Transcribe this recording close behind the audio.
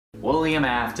William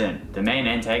Afton, the main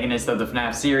antagonist of the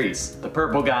FNAF series, the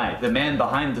purple guy, the man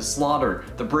behind the slaughter,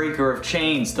 the breaker of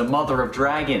chains, the mother of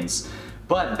dragons.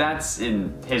 But that's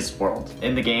in his world,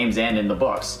 in the games and in the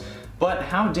books. But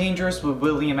how dangerous would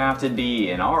William Afton be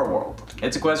in our world?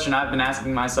 It's a question I've been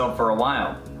asking myself for a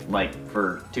while, like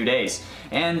for 2 days,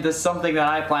 and this is something that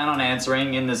I plan on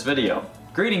answering in this video.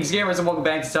 Greetings gamers and welcome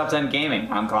back to Top 10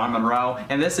 Gaming. I'm Connor Monroe,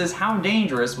 and this is how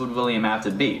dangerous would William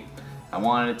Afton be? I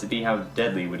wanted it to be how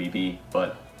deadly would he be,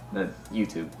 but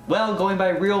YouTube. Well, going by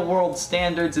real world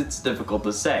standards, it's difficult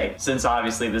to say, since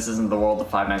obviously this isn't the world of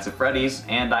Five Nights at Freddy's,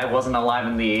 and I wasn't alive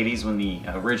in the 80s when the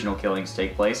original killings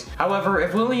take place. However,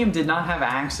 if William did not have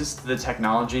access to the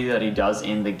technology that he does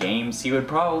in the games, he would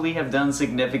probably have done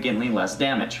significantly less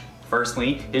damage.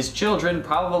 Firstly, his children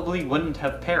probably wouldn't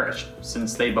have perished,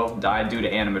 since they both died due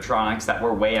to animatronics that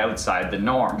were way outside the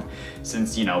norm.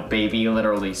 Since, you know, Baby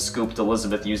literally scooped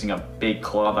Elizabeth using a big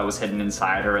claw that was hidden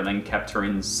inside her and then kept her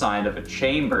inside of a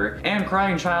chamber, and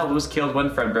Crying Child was killed when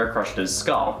Fredbear crushed his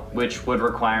skull, which would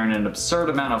require an absurd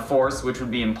amount of force which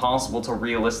would be impossible to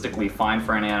realistically find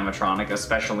for an animatronic,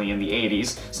 especially in the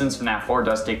 80s, since FNAF 4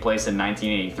 does take place in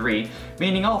 1983,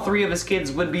 meaning all three of his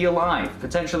kids would be alive,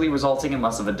 potentially resulting in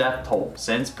less of a death toll,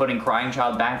 since putting Crying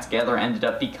Child back together ended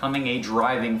up becoming a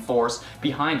driving force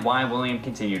behind why William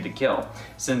continued to kill.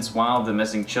 Since while the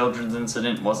missing children's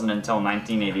incident wasn't until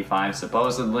 1985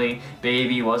 supposedly,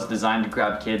 Baby was designed to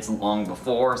grab kids long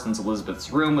before, since Elizabeth's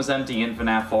room was empty in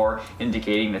FNAF 4,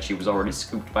 indicating that she was already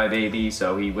scooped by Baby,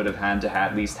 so he would have had to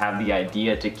at least have the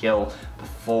idea to kill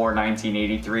before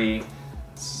 1983.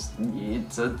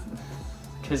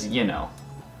 Cause you know.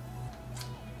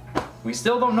 We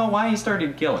still don't know why he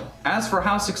started killing. As for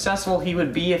how successful he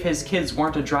would be if his kids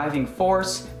weren't a driving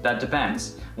force, that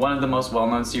depends. One of the most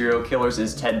well-known serial killers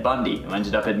is Ted Bundy, who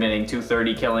ended up admitting to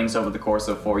 30 killings over the course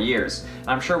of 4 years.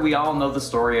 I'm sure we all know the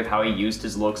story of how he used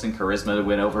his looks and charisma to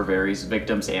win over various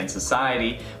victims and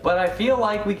society, but I feel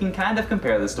like we can kind of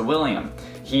compare this to William.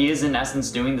 He is in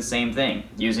essence doing the same thing,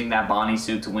 using that Bonnie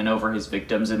suit to win over his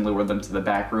victims and lure them to the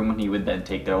back room when he would then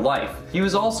take their life. He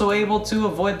was also able to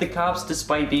avoid the cops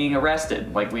despite being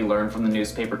arrested, like we learned from the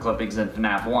newspaper clippings in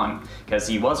FNAF 1, because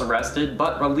he was arrested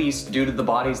but released due to the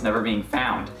bodies never being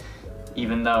found,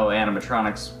 even though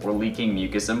animatronics were leaking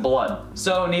mucus and blood.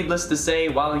 So needless to say,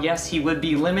 while yes he would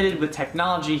be limited with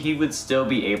technology, he would still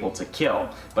be able to kill,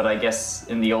 but I guess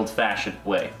in the old-fashioned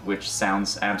way, which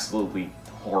sounds absolutely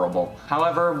horrible.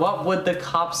 However, what would the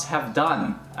cops have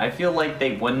done? I feel like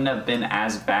they wouldn't have been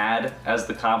as bad as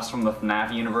the cops from the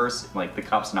FNAF universe. Like, the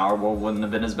cops in our world wouldn't have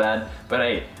been as bad, but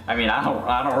I mean, I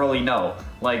don't really know.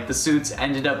 Like, the suits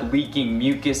ended up leaking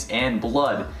mucus and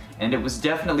blood, and it was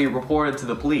definitely reported to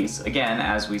the police. Again,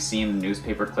 as we see in the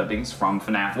newspaper clippings from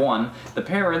FNAF 1, the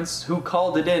parents who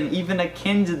called it in even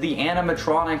akin to the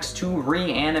animatronics to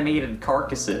reanimated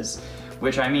carcasses,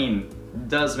 which I mean,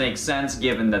 does make sense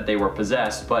given that they were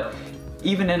possessed, but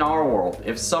even in our world,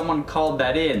 if someone called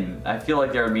that in, I feel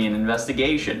like there would be an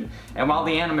investigation. And while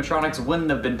the animatronics wouldn't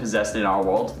have been possessed in our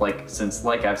world, since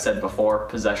like I've said before,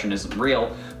 possession isn't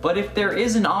real, but if there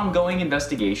is an ongoing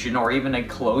investigation or even a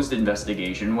closed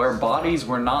investigation where bodies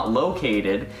were not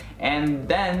located, and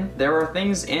then there are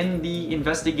things in the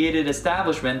investigated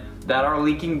establishment that are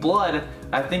leaking blood,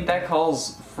 I think that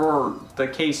calls for the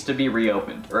case to be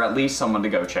reopened, or at least someone to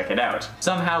go check it out.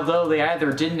 Somehow though, they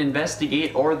either didn't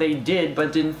investigate or they did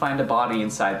but didn't find a body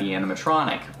inside the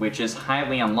animatronic, which is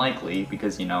highly unlikely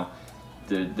because, you know,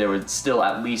 there would still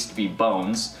at least be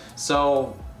bones,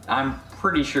 so I'm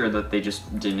pretty sure that they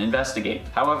just didn't investigate.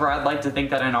 However, I'd like to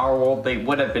think that in our world they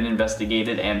would have been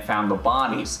investigated and found the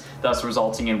bodies, thus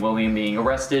resulting in William being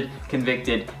arrested,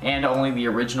 convicted, and only the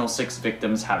original 6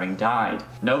 victims having died.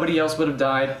 Nobody else would have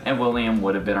died, and William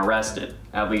would have been arrested.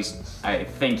 At least, I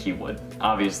think he would.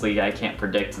 Obviously, I can't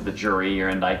predict the jury,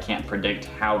 and I can't predict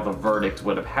how the verdict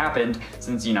would have happened,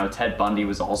 since, you know, Ted Bundy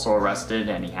was also arrested,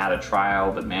 and he had a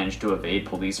trial that managed to evade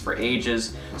police for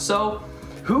ages, so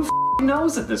who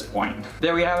knows at this point?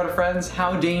 There we have it, friends.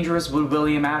 How dangerous would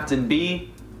William Afton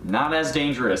be? Not as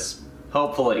dangerous,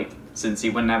 hopefully, since he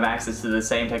wouldn't have access to the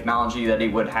same technology that he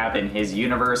would have in his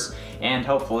universe, and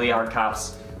hopefully our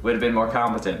cops would have been more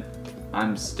competent.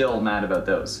 I'm still mad about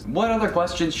those. What other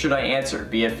questions should I answer,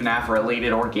 be it FNAF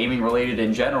related or gaming related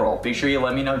in general? Be sure you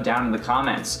let me know down in the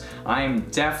comments. I'm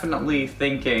definitely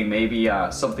thinking maybe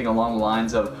something along the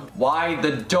lines of why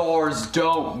the doors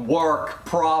don't work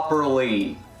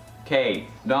properly. Okay,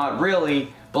 not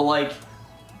really, but like,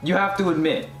 you have to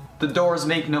admit, The doors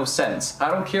make no sense. I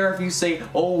don't care if you say,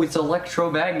 oh, it's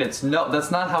electromagnets. No,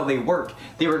 that's not how they work.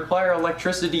 They require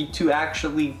electricity to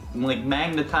actually, like,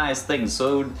 magnetize things.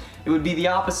 So it would be the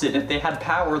opposite. If they had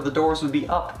power, the doors would be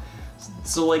up.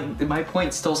 So, like, my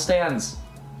point still stands.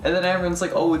 And then everyone's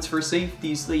like, oh, it's for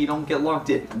safety so that you don't get locked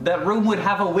in. That room would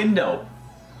have a window.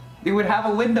 It would have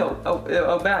a window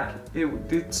out back,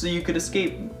 so you could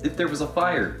escape if there was a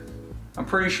fire. I'm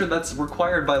pretty sure that's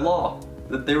required by law,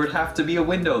 that there would have to be a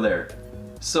window there.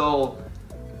 So,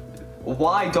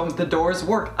 why don't the doors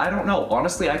work? I don't know.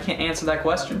 Honestly, I can't answer that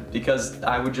question because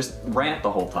I would just rant the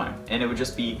whole time and it would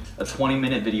just be a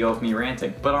 20-minute video of me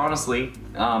ranting. But honestly,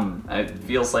 it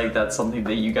feels like that's something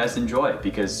that you guys enjoy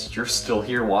because you're still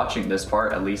here watching this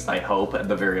part, at least I hope, at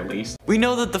the very least. We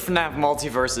know that the FNAF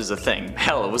multiverse is a thing.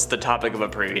 Hell, it was the topic of a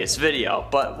previous video.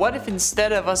 But what if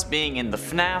instead of us being in the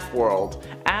FNAF world,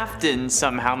 Afton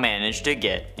somehow managed to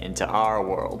get into our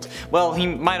world? Well, he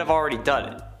might have already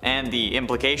done it. And the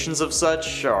implications of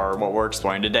such are what we're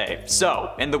exploring today.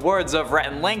 So, in the words of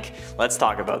Rhett and Link, let's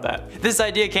talk about that. This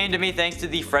idea came to me thanks to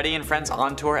the Freddy and Friends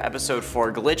On Tour episode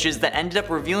 4 glitches that ended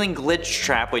up revealing glitch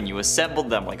trap when you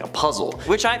assembled them like a puzzle,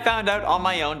 which I found out on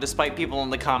my own despite people in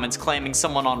the comments claiming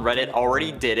someone on Reddit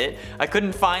already did it. I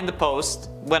couldn't find the post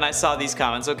when I saw these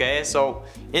comments, okay, so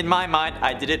in my mind,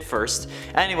 I did it first.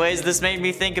 Anyways, this made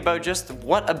me think about just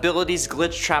what abilities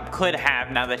Glitchtrap could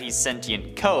have now that he's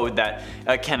sentient code that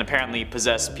can apparently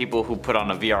possess people who put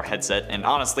on a VR headset, and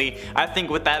honestly, I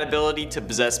think with that ability to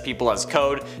possess people as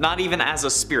code, not even as a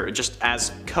spirit, just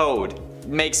as code,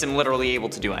 makes him literally able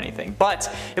to do anything.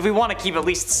 But if we want to keep at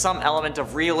least some element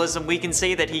of realism, we can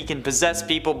say that he can possess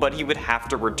people, but he would have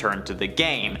to return to the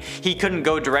game. He couldn't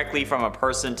go directly from a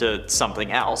person to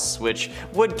something else, which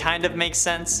would kind of make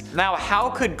sense. Now, how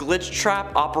could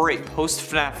Glitchtrap operate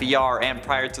post-FNAF VR and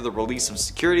prior to the release of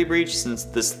Security Breach, since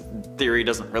this theory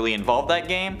doesn't really involve that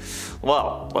game?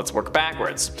 Well, let's work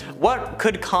backwards. What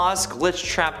could cause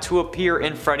Glitchtrap to appear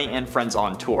in Freddy and Friends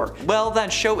On Tour? Well,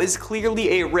 that show is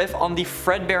clearly a riff on the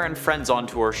Fredbear and Friends On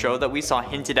Tour show that we saw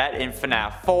hinted at in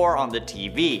FNAF 4 on the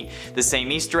TV, the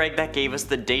same Easter egg that gave us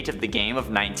the date of the game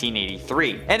of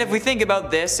 1983. And if we think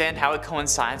about this and how it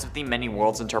coincides with the Many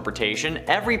Worlds interpretation,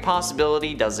 every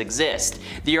possibility does exist.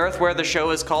 The Earth where the show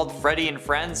is called Freddy and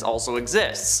Friends also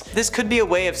exists. This could be a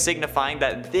way of signifying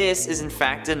that this is in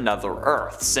fact another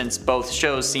Earth, since both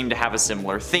shows seem to have a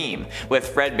similar theme,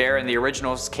 with Fredbear in the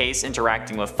original case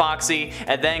interacting with Foxy,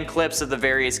 and then clips of the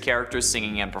various characters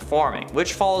singing and performing,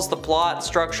 which follows the plot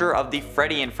structure of the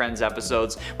Freddy and Friends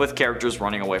episodes, with characters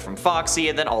running away from Foxy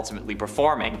and then ultimately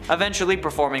performing, eventually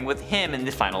performing with him in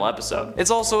the final episode.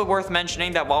 It's also worth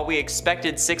mentioning that while we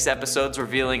expected 6 episodes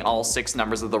revealing all 6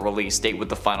 numbers of the release date, with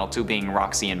the final 2 being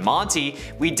Roxy and Monty,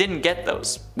 we didn't get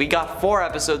those. We got 4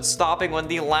 episodes, stopping when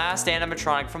the last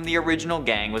animatronic from the original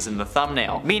gang was in the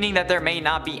thumbnail, meaning that there may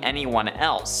not be anyone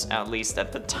else, at least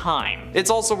at the time. It's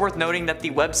also worth noting that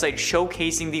the website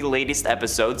showcasing the latest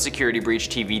episode,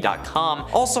 securitybreachtv.com,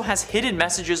 also has hidden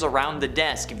messages around the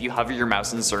desk if you hover your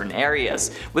mouse in certain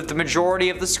areas, with the majority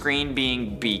of the screen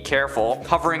being "Be careful,"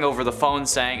 hovering over the phone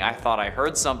saying "I thought I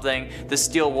heard something," the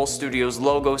Steel Wool Studios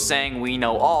logo saying "We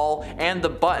know all," and the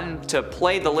button to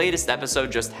play the latest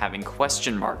episode just having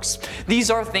question marks. These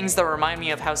are things that remind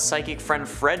me of how psychic friend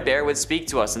Fredbear would speak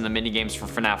to us in the minigames for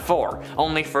FNAF 4,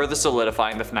 only further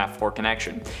solidifying the FNAF 4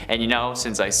 connection. And you know,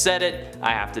 since I said it,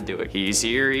 I have to do it. He's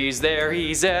here, he's there,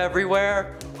 he's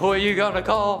everywhere. Who are you gonna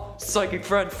call? Psychic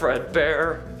friend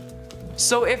Fredbear.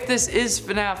 So if this is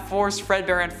FNAF 4's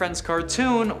Fredbear and Friends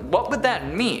cartoon, what would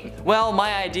that mean? Well,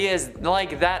 my idea is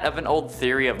like that of an old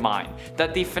theory of mine,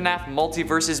 that the FNAF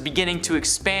multiverse is beginning to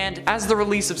expand as the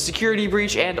release of Security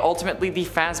Breach and ultimately the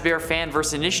Fazbear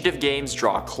Fanverse Initiative games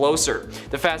draw closer.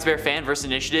 The Fazbear Fanverse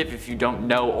Initiative, if you don't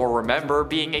know or remember,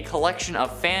 being a collection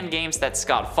of fan games that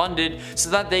Scott funded so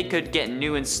that they could get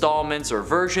new installments or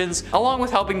versions, along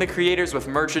with helping the creators with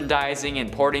merchandising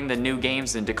and porting the new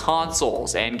games into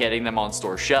consoles and getting them on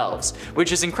store shelves,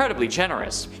 which is incredibly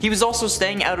generous. He was also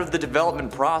staying out of the development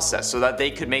process so that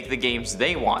they could make the games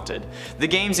they wanted. The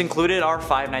games included our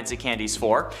Five Nights at Candy's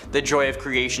 4, the Joy of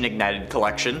Creation Ignited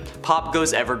Collection, Pop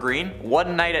Goes Evergreen,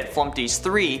 One Night at Flumpty's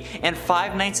 3, and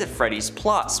Five Nights at Freddy's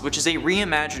Plus, which is a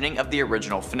reimagining of the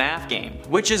original FNAF game,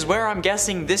 which is where I'm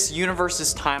guessing this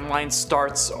universe's timeline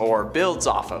starts or builds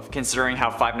off of, considering how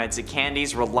Five Nights at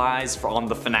Candy's relies on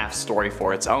the FNAF story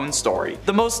for its own story.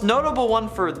 The most notable one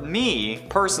for me me,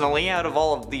 personally, out of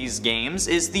all of these games,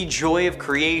 is the joy of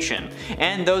creation,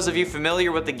 and those of you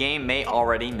familiar with the game may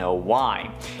already know why.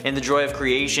 In the joy of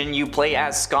creation, you play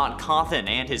as Scott Cawthon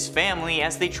and his family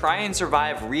as they try and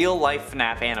survive real-life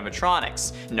FNAF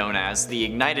animatronics, known as the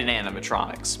Ignited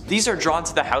animatronics. These are drawn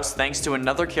to the house thanks to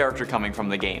another character coming from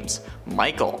the games,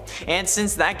 Michael. And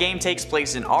since that game takes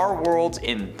place in our world,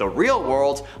 in the real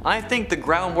world, I think the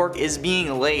groundwork is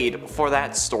being laid for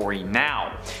that story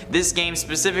now. This game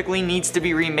specifically needs to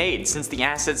be remade since the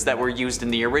assets that were used in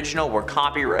the original were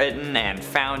copywritten and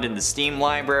found in the Steam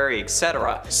library,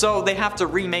 etc. So they have to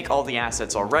remake all the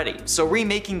assets already. So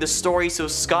remaking the story so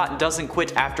Scott doesn't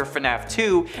quit after FNAF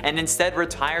 2 and instead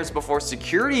retires before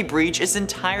Security Breach is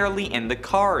entirely in the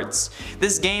cards.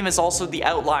 This game is also the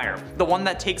outlier, the one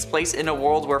that takes place in a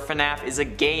world where FNAF is a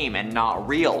game and not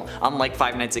real, unlike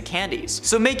Five Nights at Candy's.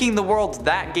 So making the world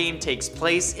that game takes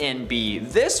place in be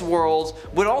this world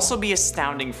would also be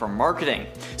astounding for marketing.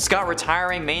 Scott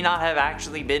retiring may not have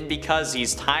actually been because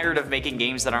he's tired of making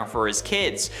games that aren't for his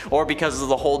kids, or because of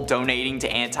the whole donating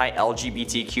to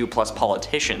anti-LGBTQ+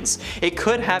 politicians. It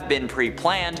could have been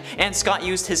pre-planned, and Scott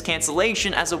used his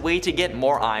cancellation as a way to get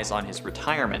more eyes on his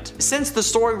retirement. Since the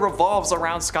story revolves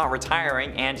around Scott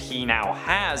retiring, and he now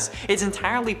has, it's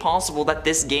entirely possible that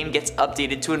this game gets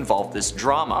updated to involve this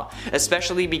drama,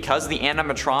 especially because the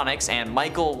animatronics and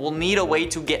Michael will need a way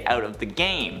to get out of the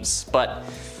games. But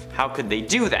how could they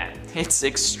do that? It's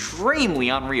extremely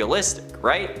unrealistic,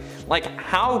 right? Like,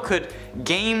 how could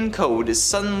game code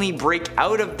suddenly break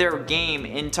out of their game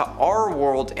into our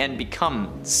world and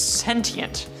become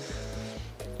sentient?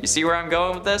 You see where I'm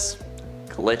going with this?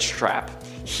 Glitch Trap.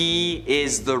 He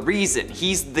is the reason,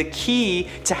 he's the key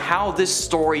to how this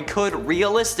story could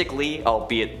realistically,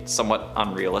 albeit somewhat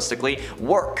unrealistically,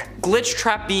 work. Glitch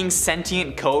Trap being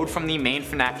sentient code from the main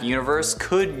FNAF universe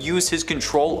could use his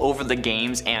control over the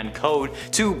games and code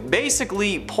to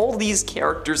basically pull these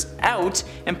characters out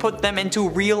and put them into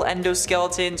real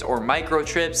endoskeletons or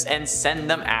microchips and send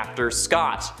them after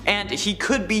Scott. And he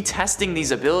could be testing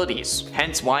these abilities,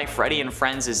 hence why Freddy and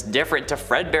Friends is different to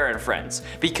Fredbear and Friends,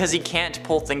 because he can't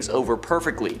pull things over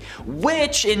perfectly,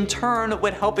 which in turn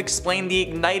would help explain the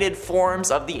ignited forms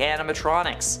of the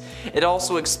animatronics. It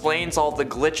also explains all the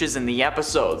glitches in the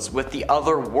episodes, with the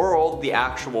other world, the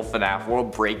actual FNAF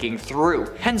world, breaking through.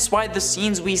 Hence why the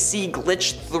scenes we see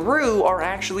glitched through are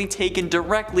actually taken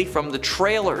directly from the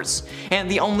trailers. And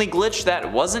the only glitch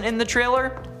that wasn't in the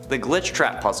trailer? The Glitch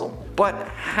Trap puzzle. But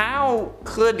how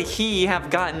could he have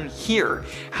gotten here?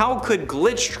 How could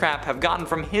Glitch Trap have gotten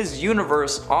from his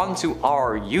universe onto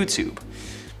our YouTube?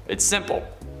 It's simple.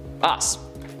 Us.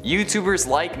 YouTubers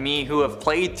like me who have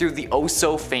played through the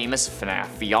oh-so-famous FNAF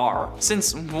VR.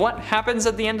 Since what happens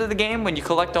at the end of the game when you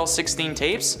collect all 16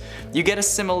 tapes? You get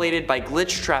assimilated by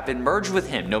Glitch Trap and merge with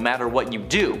him no matter what you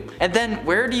do. And then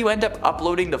where do you end up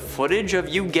uploading the footage of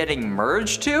you getting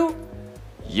merged to?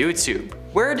 YouTube.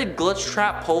 Where did Glitch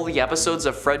Trap pull the episodes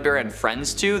of Fredbear and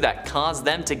Friends to that caused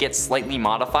them to get slightly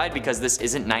modified because this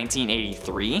isn't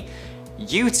 1983?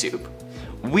 YouTube.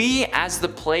 We, as the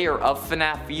player of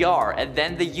FNAF VR, and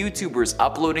then the YouTubers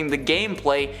uploading the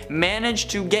gameplay,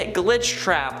 managed to get Glitch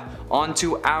Trap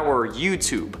onto our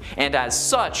YouTube, and as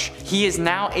such, he is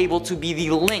now able to be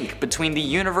the link between the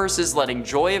universes, letting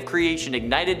Joy of Creation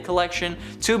Ignited collection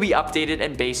to be updated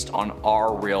and based on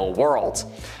our real world.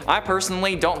 I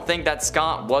personally don't think that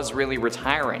Scott was really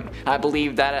retiring. I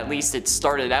believe that at least it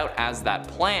started out as that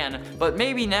plan, but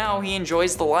maybe now he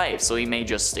enjoys the life, so he may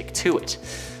just stick to it.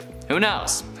 Who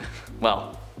knows?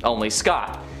 Well, only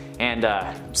Scott. And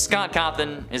Scott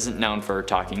Cawthon isn't known for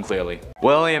talking clearly.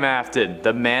 William Afton,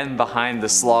 the man behind the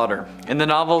slaughter. In the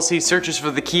novels, he searches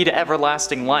for the key to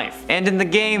everlasting life. And in the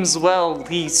games, well,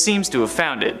 he seems to have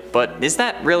found it. But is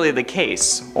that really the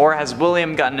case? Or has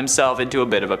William gotten himself into a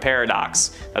bit of a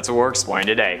paradox? That's what we're exploring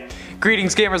today.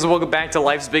 Greetings gamers and welcome back to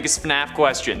life's biggest FNAF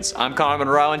questions. I'm Connor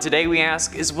Monroe and today we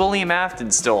ask, is William Afton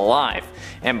still alive?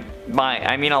 And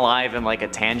I mean alive in like a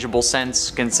tangible sense,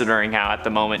 considering how at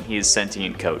the moment he is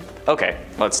sentient code. Okay,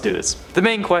 let's do this. The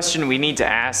main question we need to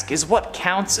ask is what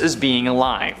counts as being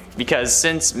alive? Because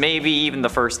since maybe even the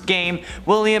first game,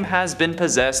 William has been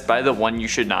possessed by the one you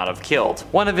should not have killed.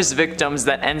 One of his victims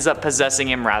that ends up possessing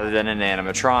him rather than an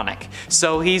animatronic.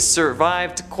 So he's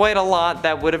survived quite a lot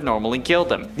that would have normally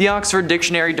killed him. The Oxford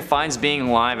Dictionary defines being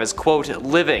alive as, quote,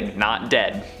 living, not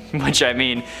dead. Which I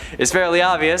mean, is fairly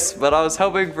obvious, but I was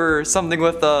hoping for something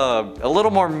with a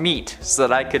little more meat so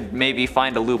that I could maybe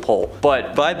find a loophole.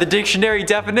 But by the dictionary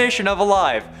definition of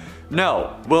alive,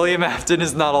 No, William Afton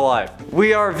is not alive.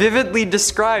 We are vividly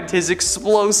described his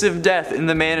explosive death in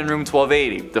The Man in Room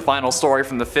 1280, the final story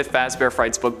from the 5th Fazbear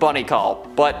Frights book Bunny Call.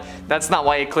 But that's not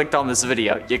why you clicked on this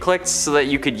video. You clicked so that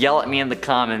you could yell at me in the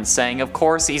comments saying, of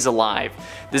course he's alive.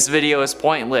 This video is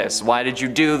pointless. Why did you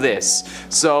do this?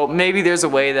 So maybe there's a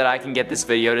way that I can get this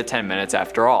video to 10 minutes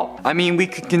after all. I mean, we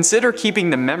could consider keeping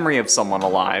the memory of someone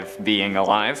alive being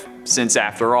alive, since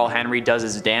after all, Henry does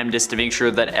his damnedest to make sure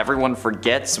that everyone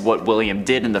forgets what William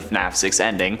did in the FNAF 6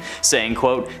 ending, saying,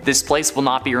 quote, "This place will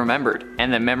not be remembered,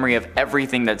 and the memory of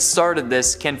everything that started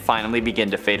this can finally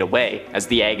begin to fade away, as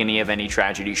the agony of any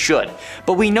tragedy should."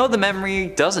 But we know the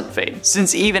memory doesn't fade,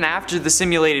 since even after the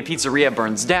simulated pizzeria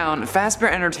burns down,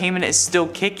 Fazbear Entertainment is still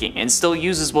kicking and still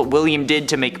uses what William did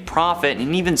to make profit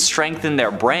and even strengthen their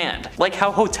brand. Like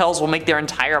how hotels will make their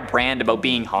entire brand about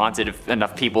being haunted if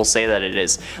enough people say that it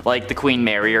is, like the Queen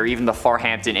Mary or even the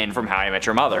Farhampton Inn from How I Met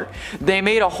Your Mother. They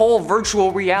made a whole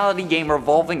virtual reality game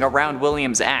revolving around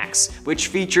William's axe, which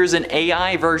features an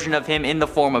AI version of him in the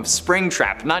form of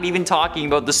Springtrap, not even talking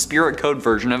about the Spirit Code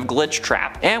version of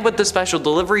Glitchtrap. And with the special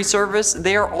delivery service,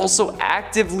 they are also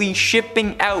actively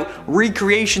shipping out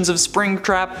recreations of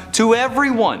Springtrap to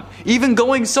everyone, even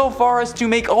going so far as to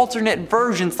make alternate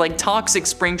versions like Toxic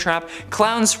Springtrap,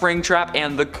 Clown Springtrap,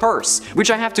 and The Curse,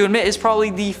 which I have to admit is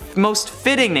probably the most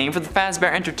fitting name for the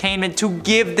Fazbear Entertainment to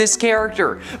give this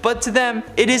character. But to them,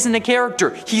 it isn't a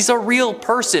character. He's a real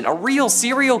person, a real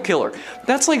serial killer.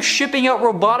 That's like shipping out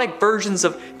robotic versions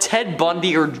of Ted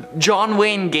Bundy or John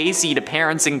Wayne Gacy to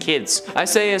parents and kids. I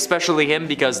say especially him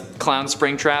because Clown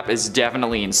Springtrap is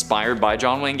definitely inspired by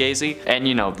John Wayne Gacy, and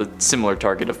you know, the similar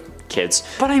target of kids.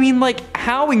 But I mean, like,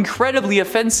 how incredibly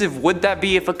offensive would that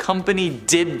be if a company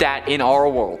did that in our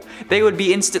world? They would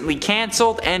be instantly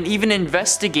cancelled and even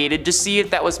investigated to see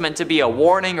if that was meant to be a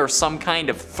warning or some kind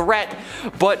of threat.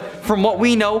 But from what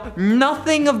we know,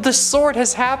 nothing of the sort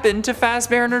has happened to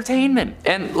Fazbear Entertainment.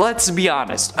 And let's be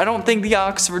honest, I don't think the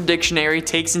Oxford Dictionary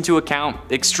takes into account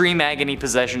extreme agony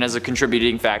possession as a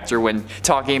contributing factor when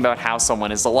talking about how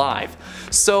someone is alive.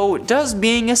 So does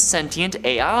being a sentient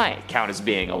AI count as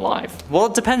being alive? Well,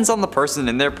 it depends on the person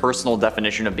and their personal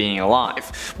definition of being alive.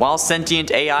 While sentient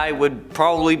AI would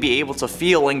probably be able to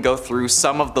feel and go through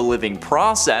some of the living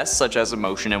process, such as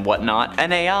emotion and whatnot,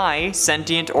 an AI,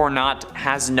 sentient or not,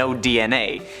 has no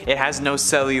DNA. It has no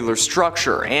cellular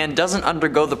structure and doesn't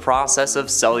undergo the process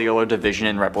of cellular division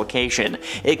and replication.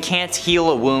 It can't heal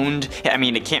a wound. I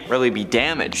mean, it can't really be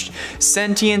damaged.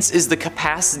 Sentience is the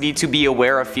capacity to be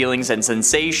aware of feelings and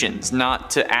sensations,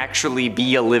 not to actually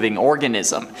be a living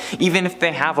organism. Even if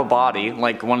they have a body,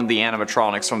 like one of the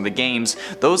animatronics from the games,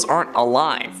 those aren't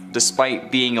alive,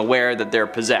 despite being aware that they're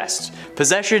possessed.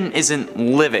 Possession isn't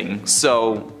living,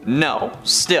 so no,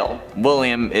 still,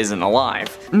 William isn't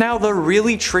alive. Now, the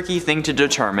really tricky thing to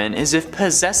determine is if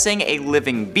possessing a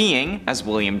living being, as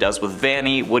William does with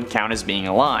Vanny, would count as being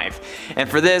alive. And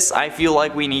for this, I feel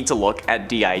like we need to look at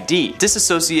DID.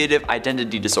 Dissociative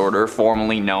Identity Disorder,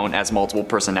 formerly known as Multiple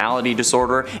Personality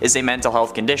Disorder, is a mental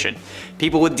health condition.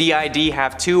 People with DID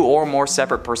have 2 or more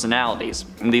separate personalities.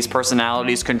 These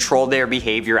personalities control their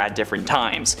behavior at different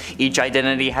times. Each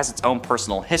identity has its own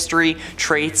personal history,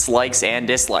 traits, likes, and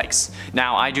dislikes.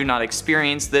 Now, I do not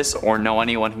experience this or know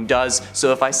anyone who does,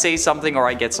 so if I say something or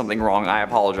I get something wrong, I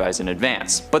apologize in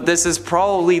advance. But this is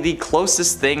probably the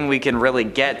closest thing we can really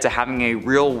get to having a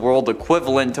real-world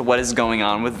equivalent to what is going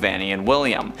on with Vanny and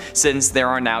William, since there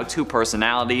are now 2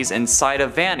 personalities inside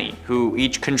of Vanny, who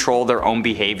each control their own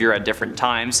behavior at different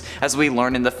times, as we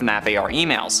learn in the FNAF AR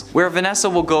emails, where Vanessa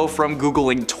will go from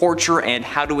googling torture and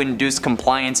how to induce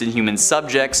compliance in human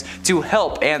subjects to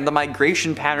help and the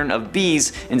migration pattern of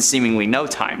bees in seemingly no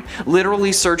time,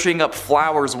 literally searching up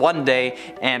flowers one day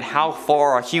and how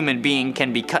far a human being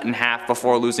can be cut in half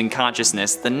before losing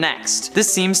consciousness the next.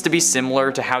 This seems to be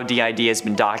similar to how DID has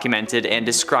been documented and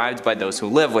described by those who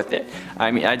live with it.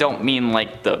 I mean, I don't mean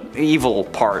like the evil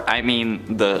part, I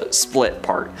mean the split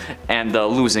part and the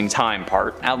losing time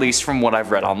part, at least from what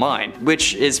I've read online,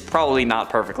 which is probably not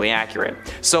perfectly accurate.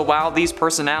 So while these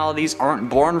personalities aren't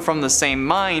born from the same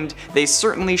mind, they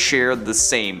certainly share the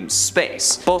same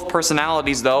space. Both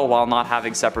personalities, though, while not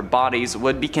having separate bodies,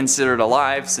 would be considered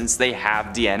alive since they have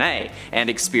DNA and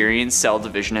experience cell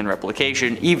division and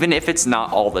replication, even if it's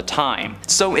not all the time.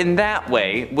 So in that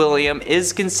way, William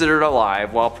is considered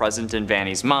alive while present in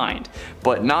Vanny's mind,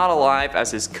 but not alive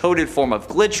as his coded form of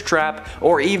Glitchtrap,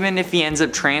 or even if he ends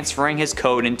up transferring his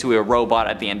code into a robot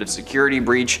at the end of Security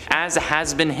Breach, as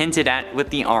has been hinted at with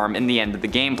the arm in the end of the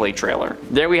gameplay trailer.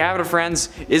 There we have it, friends.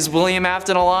 Is William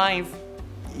Afton alive?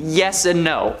 yes and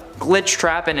no.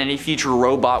 Glitchtrap and any future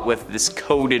robot with this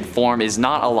coded form is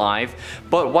not alive,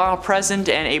 but while present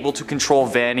and able to control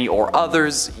Vanny or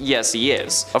others, yes he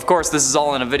is. Of course, this is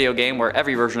all in a video game where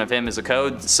every version of him is a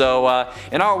code, so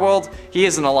in our world, he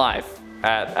isn't alive.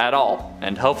 At all,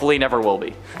 and hopefully never will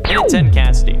be. And at 10,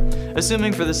 Cassidy.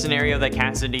 Assuming for the scenario that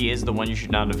Cassidy is the one you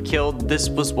should not have killed, this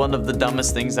was one of the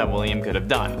dumbest things that William could have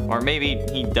done. Or maybe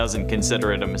he doesn't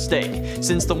consider it a mistake,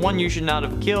 since the one you should not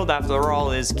have killed after all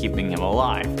is keeping him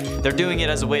alive. They're doing it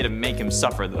as a way to make him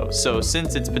suffer though, so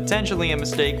since it's potentially a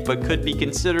mistake but could be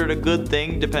considered a good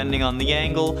thing depending on the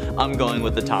angle, I'm going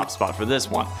with the top spot for this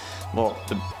one. Well,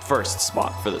 the first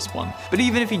spot for this one. But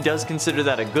even if he does consider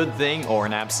that a good thing or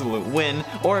an absolute win,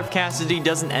 or if Cassidy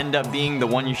doesn't end up being the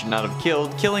one you should not have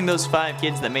killed, killing those 5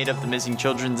 kids that made up the missing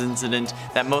children's incident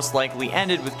that most likely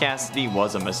ended with Cassidy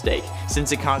was a mistake,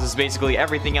 since it causes basically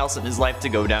everything else in his life to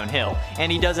go downhill, and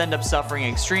he does end up suffering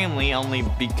extremely only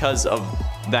because of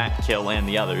that kill and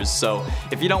the others. So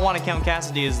if you don't want to count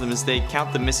Cassidy as the mistake,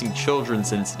 count the missing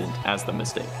children's incident as the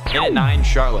mistake. And at 9,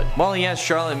 Charlotte. While yes,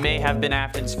 Charlotte may have been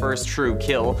Afton's first true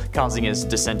kill, causing his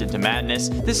descent into madness,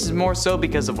 this is more so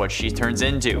because of what she turns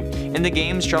into. In the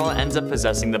games, Charlotte ends up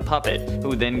possessing the puppet,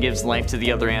 who then gives life to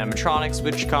the other animatronics,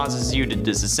 which causes you to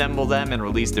disassemble them and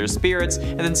release their spirits,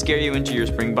 and then scare you into your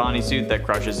spring bodysuit that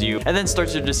crushes you, and then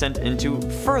starts your descent into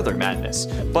further madness.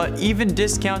 But even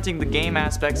discounting the game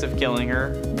aspects of killing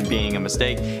her being a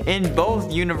mistake, in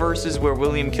both universes where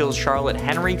William kills Charlotte,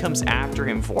 Henry comes after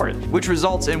him for it, which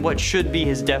results in what should be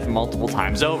his death multiple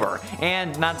times over.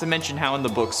 And not to mention how in the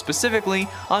book specifically,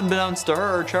 unbeknownst to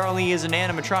her, Charlie is an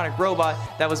animatronic robot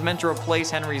that was meant to replace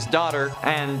Henry's daughter,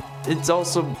 and it's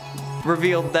also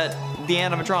revealed that the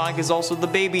animatronic is also the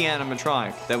baby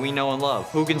animatronic that we know and love,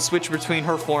 who can switch between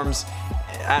her forms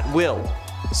at will.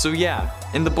 So yeah,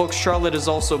 in the books, Charlotte is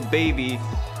also baby,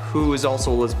 who is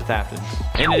also Elizabeth Afton.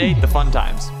 And at 8, the fun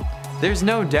times. There's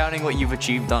no doubting what you've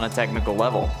achieved on a technical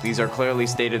level. These are clearly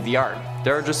state of the art.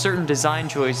 There are just certain design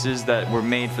choices that were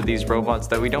made for these robots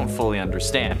that we don't fully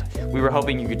understand. We were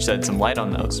hoping you could shed some light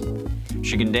on those.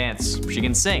 She can dance, she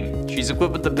can sing, she's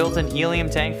equipped with the built-in helium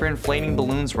tank for inflating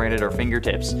balloons right at her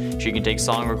fingertips, she can take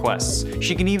song requests,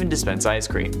 she can even dispense ice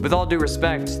cream. With all due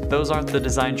respect, those aren't the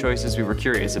design choices we were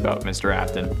curious about, Mr.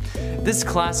 Afton. This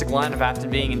classic line of Afton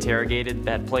being interrogated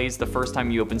that plays the first time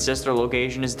you open Sister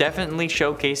Location is definitely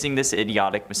showcasing this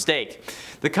idiotic mistake.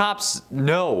 The cops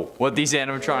know what these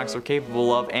animatronics are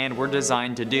capable of and were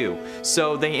designed to do,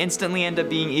 so they instantly end up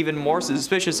being even more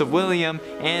suspicious of William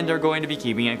and are going to be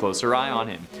keeping a closer eye on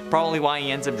him. Probably why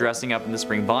he ends up dressing up in the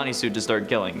spring bodysuit to start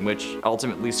killing, which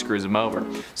ultimately screws him over.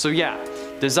 So yeah,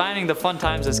 designing the fun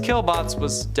times as killbots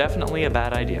was definitely a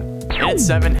bad idea. And at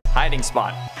 7, hiding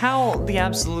spot. How the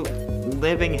absolute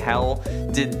living hell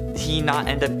did he not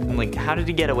end up, like, how did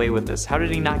he get away with this? How did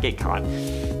he not get caught?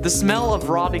 The smell of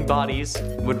rotting bodies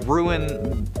would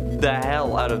ruin the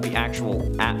hell out of the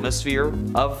actual atmosphere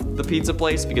of the pizza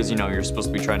place because, you know, you're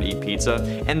supposed to be trying to eat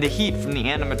pizza, and the heat from the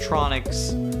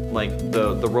animatronics, like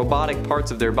the robotic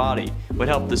parts of their body, would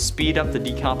help to speed up the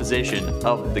decomposition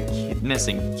of the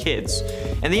missing kids.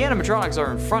 And the animatronics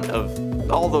are in front of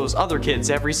all those other kids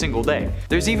every single day.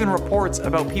 There's even reports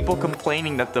about people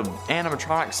complaining that the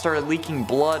animatronics started leaking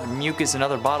blood, mucus, and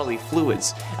other bodily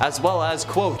fluids, as well as,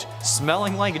 quote,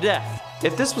 smelling like death.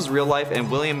 If this was real life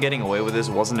and William getting away with this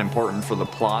wasn't important for the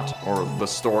plot or the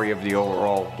story of the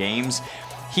overall games,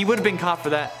 he would have been caught for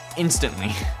that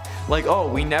instantly. Like,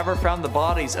 oh, we never found the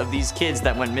bodies of these kids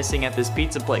that went missing at this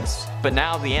pizza place, but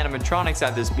now the animatronics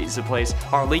at this pizza place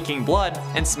are leaking blood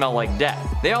and smell like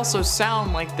death. They also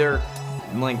sound like their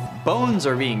bones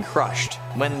are being crushed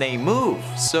when they move.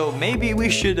 So maybe we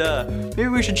should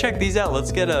check these out.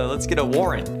 Let's get a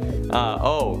warrant.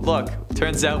 Oh, look,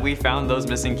 turns out we found those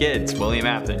missing kids. William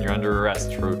Afton, you're under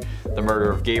arrest for the murder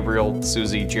of Gabriel,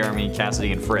 Susie, Jeremy,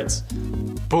 Cassidy, and Fritz.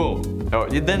 Boom. Oh,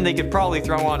 then they could probably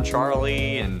throw on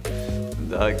Charlie and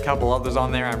a couple others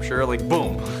on there, I'm sure. Like,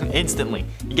 boom, instantly,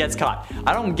 he gets caught.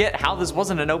 I don't get how this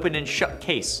wasn't an open and shut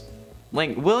case.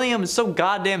 Like, William is so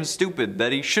goddamn stupid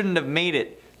that he shouldn't have made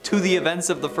it to the events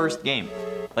of the first game.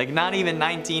 Like, not even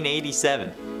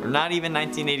 1987. Or not even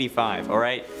 1985,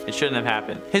 alright? It shouldn't have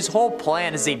happened. His whole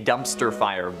plan is a dumpster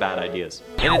fire of bad ideas.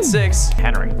 And at 6,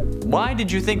 Henry. Why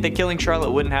did you think that killing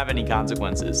Charlotte wouldn't have any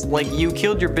consequences? Like, you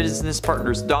killed your business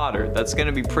partner's daughter, that's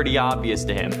gonna be pretty obvious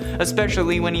to him,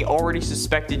 especially when he already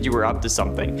suspected you were up to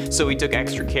something, so he took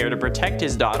extra care to protect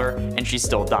his daughter, and she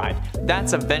still died.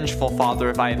 That's a vengeful father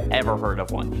if I have ever heard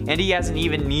of one, and he hasn't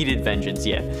even needed vengeance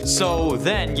yet. So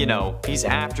then, you know, he's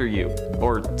after you,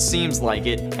 or seems like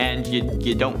it, and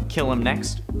you don't kill him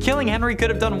next? Killing Henry could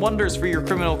have done wonders for your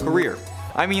criminal career.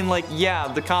 I mean, like, yeah,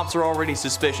 the cops are already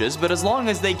suspicious, but as long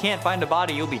as they can't find a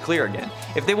body, you'll be clear again.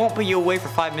 If they won't put you away for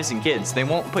 5 missing kids, they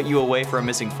won't put you away for a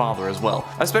missing father as well.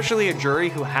 Especially a jury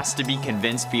who has to be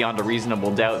convinced beyond a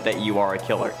reasonable doubt that you are a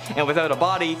killer. And without a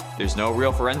body, there's no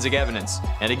real forensic evidence.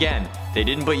 And again, they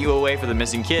didn't put you away for the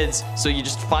missing kids, so you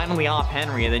just finally off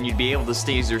Henry and then you'd be able to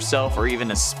stay as yourself or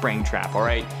even a springtrap,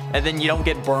 alright? And then you don't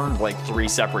get burned like 3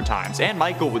 separate times, and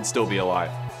Michael would still be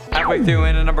alive. Halfway through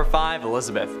into number 5,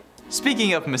 Elizabeth.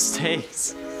 Speaking of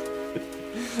mistakes,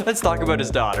 let's talk about his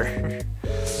daughter.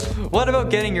 What about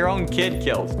getting your own kid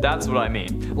killed? That's what I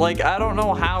mean. Like, I don't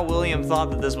know how William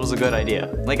thought that this was a good idea.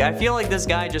 Like, I feel like this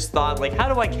guy just thought, like,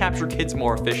 how do I capture kids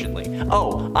more efficiently?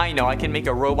 Oh, I know, I can make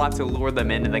a robot to lure them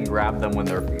in and then grab them when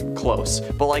they're close.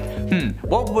 But like,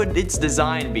 what would its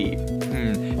design be?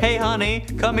 Hey honey,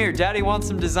 come here, daddy wants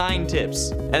some design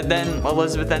tips. And then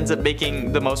Elizabeth ends up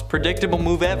making the most predictable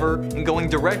move ever and going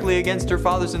directly against her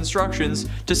father's instructions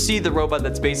to see the robot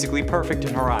that's basically perfect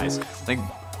in her eyes. Like,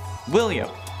 William,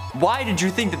 why did you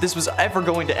think that this was ever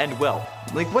going to end well?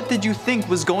 Like, what did you think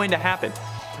was going to happen?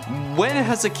 When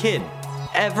has a kid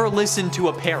ever listened to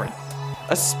a parent?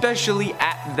 Especially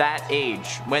at that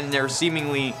age, when they're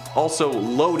seemingly also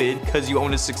loaded because you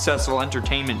own a successful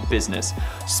entertainment business.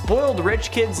 Spoiled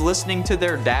rich kids listening to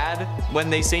their dad when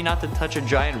they say not to touch a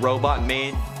giant robot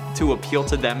made to appeal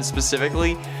to them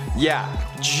specifically? Yeah,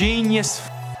 genius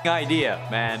idea,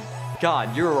 man.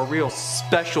 God, you're a real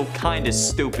special kind of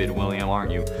stupid, William,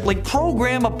 aren't you? Like,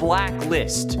 program a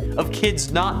blacklist of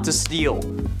kids not to steal,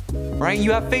 right?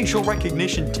 You have facial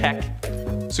recognition tech,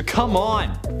 so come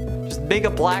on. Just make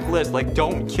a blacklist, like,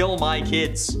 don't kill my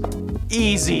kids.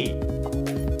 Easy.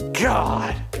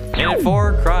 God. And at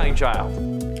 4, Crying Child.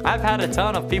 I've had a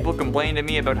ton of people complain to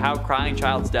me about how Crying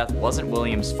Child's death wasn't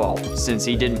William's fault, since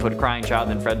he didn't put Crying Child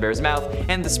in Fredbear's mouth,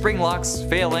 and the spring locks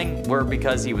failing were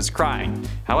because he was crying.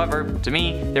 However, to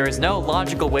me, there is no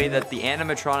logical way that the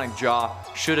animatronic jaw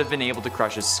should have been able to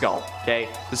crush his skull, okay?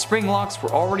 The spring locks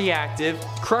were already active.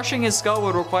 Crushing his skull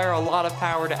would require a lot of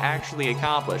power to actually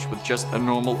accomplish with just a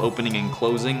normal opening and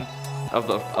closing of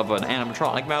an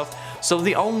animatronic mouth. So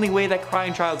the only way that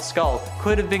Crying Child's skull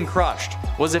could have been crushed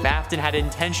was if Afton had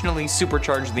intentionally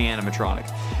supercharged the animatronic,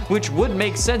 which would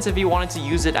make sense if he wanted to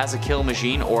use it as a kill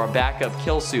machine or a backup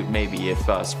kill suit maybe if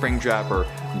Springtrap or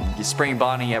Spring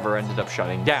Bonnie ever ended up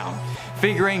shutting down.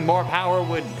 Figuring more power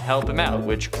would help him out,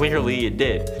 which clearly it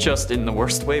did, just in the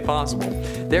worst way possible.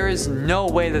 There is no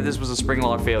way that this was a spring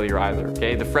lock failure either,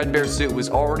 okay? The Fredbear suit was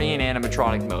already in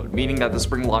animatronic mode, meaning that the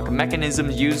spring lock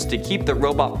mechanisms used to keep the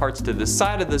robot parts to the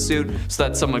side of the suit so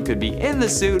that someone could be in the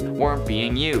suit weren't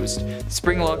being used. The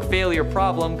spring lock failure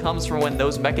problem comes from when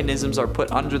those mechanisms are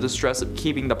put under the stress of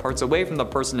keeping the parts away from the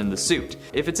person in the suit.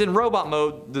 If it's in robot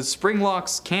mode, the spring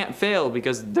locks can't fail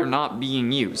because they're not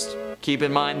being used. Keep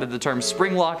in mind that the term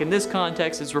spring lock in this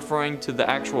context is referring to the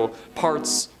actual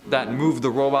parts that move the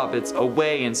robot bits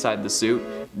away inside the suit,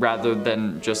 rather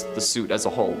than just the suit as a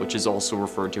whole, which is also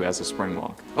referred to as a spring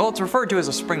lock. Well, it's referred to as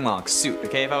a spring lock suit,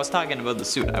 okay? If I was talking about the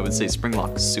suit, I would say spring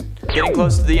lock suit. Getting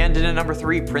close to the end in number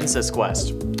 3, Princess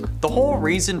Quest. The whole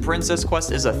reason Princess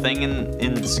Quest is a thing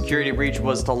in Security Breach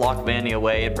was to lock Vanny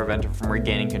away and prevent her from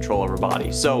regaining control of her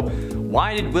body. So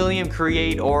why did William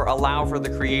create or allow for the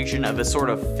creation of a sort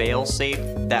of fail-safe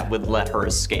that would let her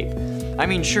escape? I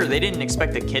mean, sure, they didn't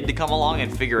expect a kid to come along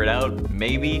and figure it out,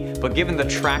 maybe, but given the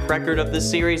track record of this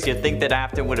series, you'd think that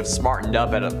Afton would have smartened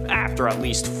up after at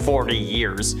least 40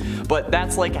 years. But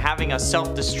that's like having a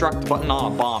self-destruct button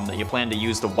on a bomb that you plan to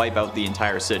use to wipe out the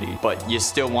entire city, but you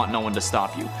still want no one to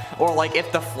stop you. Or like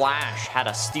if the Flash had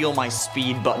a steal my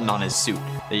speed button on his suit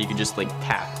that you could just like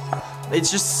tap. It's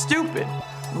just stupid.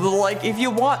 Like, if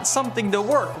you want something to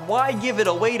work, why give it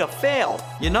away to fail,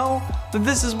 you know?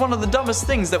 This is one of the dumbest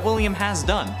things that William has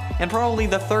done, and probably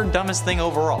the 3rd dumbest thing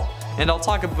overall. And I'll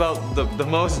talk about the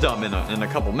most dumb in a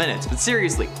couple minutes, but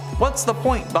seriously, what's the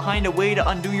point behind a way to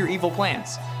undo your evil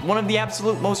plans? One of the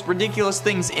absolute most ridiculous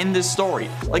things in this story.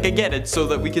 Like, I get it, so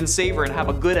that we can save her and have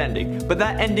a good ending, but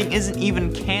that ending isn't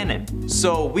even canon,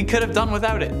 so we could have done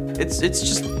without it.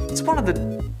 It's one of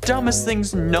the dumbest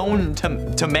things known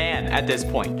to man at this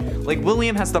point. Like,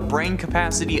 William has the brain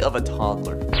capacity of a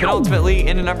toddler. And ultimately,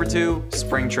 into number 2,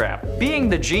 Springtrap. Being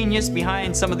the genius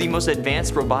behind some of the most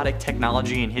advanced robotic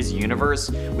technology in his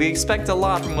universe, we expect a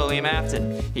lot from William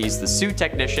Afton. He's the suit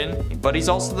technician, but he's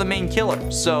also the main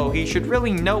killer, so he should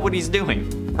really know what he's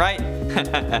doing, right?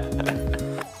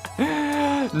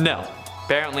 No.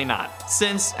 Apparently not,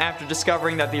 since after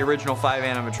discovering that the original 5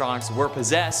 animatronics were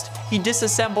possessed, he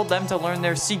disassembled them to learn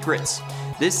their secrets.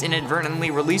 This inadvertently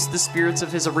released the spirits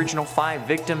of his original 5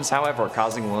 victims, however,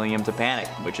 causing William to panic,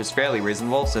 which is fairly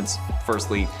reasonable since,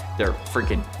 firstly, they're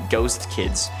freaking ghost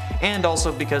kids, and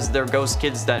also because they're ghost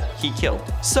kids that he killed.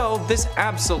 So this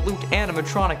absolute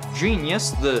animatronic genius,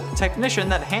 the technician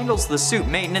that handles the suit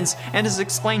maintenance and has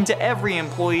explained to every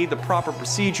employee the proper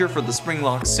procedure for the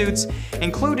spring-lock suits,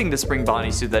 including the spring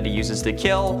bodysuit that he uses to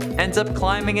kill, ends up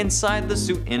climbing inside the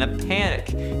suit in a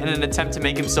panic, in an attempt to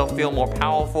make himself feel more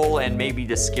powerful and maybe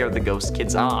to scare the ghost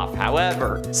kids off.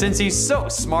 However, since he's so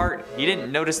smart, he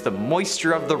didn't notice the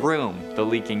moisture of the room, the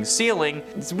leaking ceiling,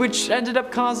 which ended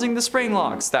up causing the spring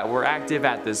locks that were active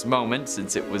at this moment,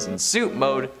 since it was in suit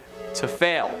mode, to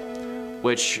fail,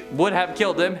 which would have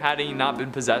killed him had he not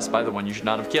been possessed by the one you should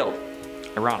not have killed.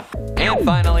 Ironic. And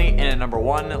finally, in at number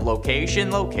 1,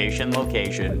 location, location,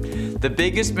 location. The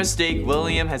biggest mistake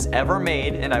William has ever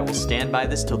made, and I will stand by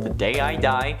this till the day I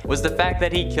die, was the fact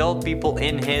that he killed people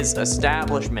in his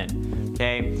establishment.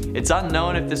 Okay, it's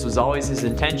unknown if this was always his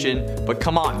intention, but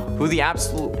come on, who the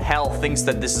absolute hell thinks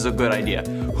that this is a good idea?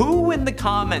 Who in the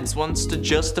comments wants to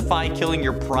justify killing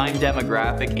your prime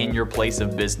demographic in your place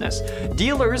of business?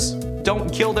 Dealers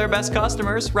don't kill their best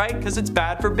customers, right? Because it's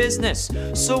bad for business.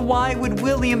 So why would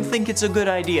William think it's a good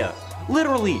idea?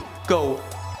 Literally, go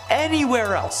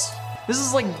anywhere else. This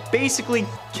is like basically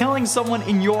killing someone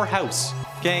in your house.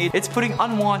 Okay, it's putting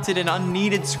unwanted and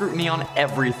unneeded scrutiny on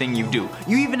everything you do.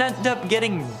 You even end up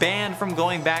getting banned from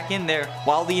going back in there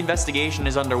while the investigation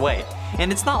is underway.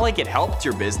 And it's not like it helped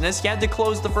your business. You had to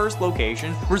close the first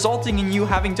location, resulting in you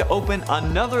having to open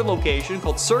another location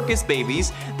called Circus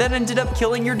Babies that ended up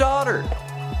killing your daughter.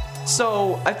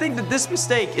 So I think that this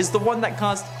mistake is the one that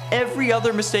caused every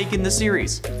other mistake in the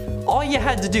series. All you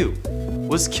had to do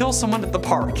was kill someone at the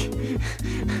park.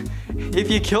 If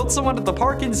you killed someone at the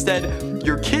park instead,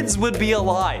 your kids would be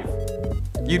alive.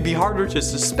 You'd be harder to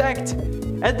suspect,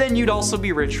 and then you'd also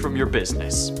be rich from your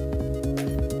business.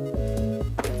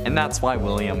 And that's why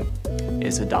William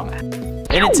is a dumbass.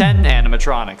 In at 10,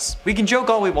 animatronics. We can joke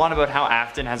all we want about how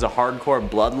Afton has a hardcore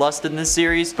bloodlust in this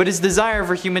series, but his desire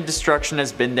for human destruction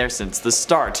has been there since the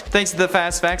start. Thanks to the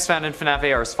fast facts found in FNAF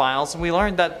AR's files, we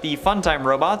learned that the Funtime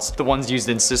robots, the ones used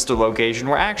in Sister Location,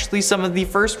 were actually some of the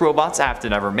first robots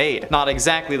Afton ever made. Not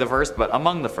exactly the first, but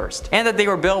among the first. And that they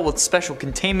were built with special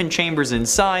containment chambers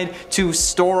inside to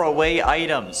store away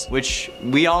items, which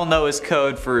we all know is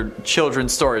code for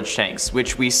children's storage tanks,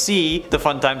 which we see the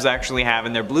Funtimes actually have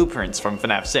in their blueprints from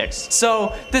FNAF 6.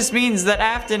 So this means that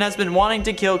Afton has been wanting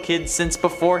to kill kids since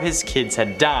before his kids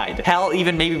had died. Hell,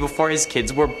 even maybe before his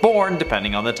kids were born,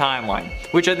 depending on the timeline.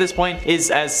 Which at this point is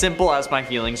as simple as my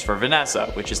feelings for Vanessa,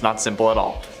 which is not simple at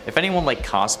all. If anyone like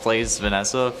cosplays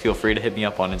Vanessa, feel free to hit me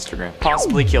up on Instagram.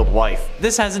 Possibly killed wife.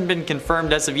 This hasn't been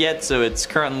confirmed as of yet, so it's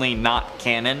currently not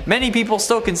canon. Many people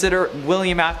still consider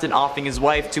William Afton offing his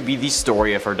wife to be the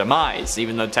story of her demise,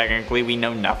 even though technically we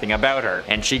know nothing about her,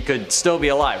 and she could still be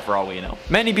alive for all we know.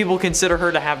 Many people consider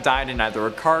her to have died in either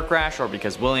a car crash or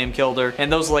because William killed her,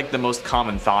 and those are like the most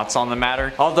common thoughts on the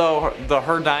matter. Although the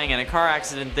her dying in a car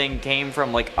accident thing came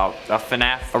from like a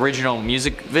FNAF original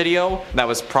music video that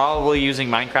was probably using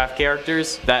Minecraft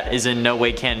characters that is in no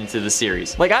way canon to the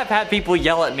series. Like, I've had people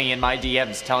yell at me in my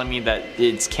DMs telling me that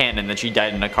it's canon that she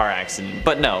died in a car accident,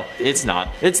 but no, it's not.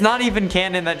 It's not even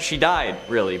canon that she died,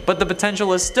 really, but the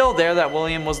potential is still there that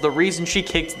William was the reason she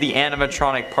kicked the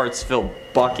animatronic parts filled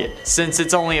bucket. Since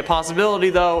it's only a possibility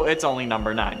though, it's only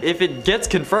number 9. If it gets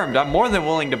confirmed, I'm more than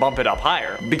willing to bump it up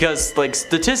higher, because like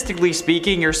statistically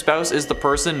speaking, your spouse is the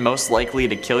person most likely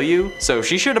to kill you, so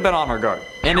she should have been on her guard.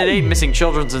 And at 8, missing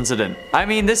children's incident. I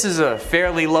mean, this is a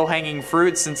fairly low-hanging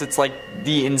fruit since it's like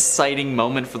the inciting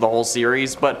moment for the whole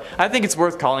series, but I think it's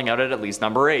worth calling out at least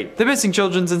number 8. The missing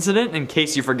children's incident, in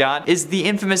case you forgot, is the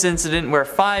infamous incident where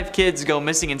 5 kids go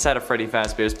missing inside of Freddy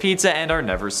Fazbear's Pizza and are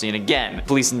never seen again.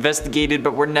 Police investigated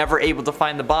but were never able to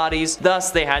find the bodies,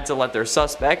 thus they had to let their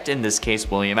suspect, in this case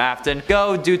William Afton,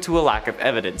 go due to a lack of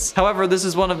evidence. However, this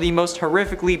is one of the most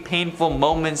horrifically painful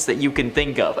moments that you can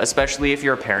think of, especially if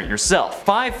you're a parent yourself.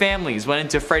 5 families went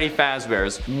into Freddy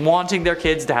Fazbear's wanting their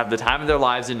kids to have the time of their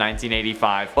lives in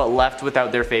 1985, but left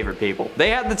without their favorite people.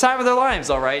 They had the time of their lives,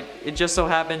 alright. It just so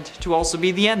happened to also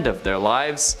be the end of their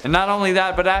lives. And not only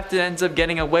that, but Afton ends up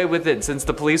getting away with it since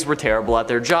the police were terrible at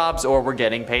their jobs or were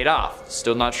getting paid off.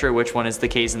 Still not sure which one is the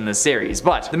case in this series,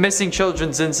 but the missing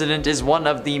children's incident is one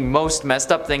of the most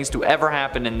messed up things to ever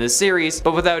happen in this series,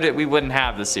 but without it we wouldn't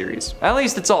have the series. At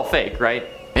least it's all fake, right?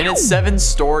 And at 7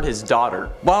 stored his daughter.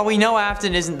 While we know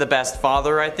Afton isn't the best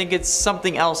father, I think it's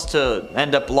something else to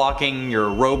end up locking your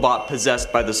robot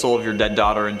possessed by the soul of your dead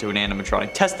daughter into an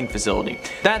animatronic testing facility.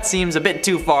 That seems a bit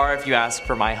too far if you ask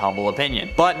for my humble opinion.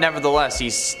 But nevertheless, he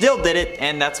still did it,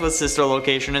 and that's what Sister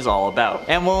Location is all about.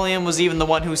 And William was even the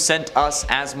one who sent us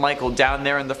as Michael down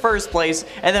there in the first place,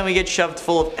 and then we get shoved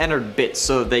full of entered bits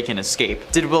so that they can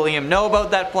escape. Did William know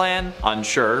about that plan?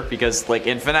 Unsure, because like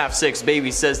in FNAF 6,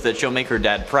 Baby says that she'll make her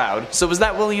dad proud. So was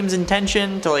that William's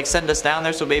intention to like send us down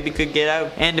there so Baby could get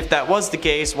out? And if that was the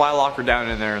case, why lock her down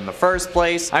in there in the first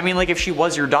place? I mean, like if she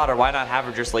was your daughter, why not have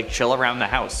her just like chill around the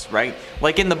house, right?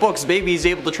 Like in the books, Baby is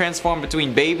able to transform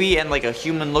between Baby and like a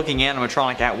human looking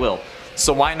animatronic at will.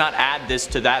 So why not add this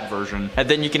to that version, and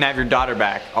then you can have your daughter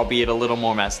back, albeit a little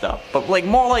more messed up. But like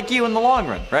more like you in the long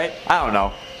run, right? I don't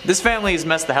know. This family is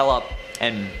messed the hell up,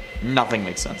 and nothing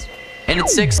makes sense. And at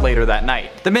 6 later that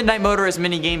night. The Midnight Motorist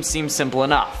minigame seems simple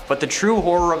enough, but the true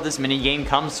horror of this minigame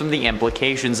comes from the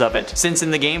implications of it. Since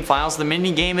in the game files, the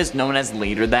minigame is known as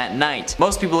Later That Night.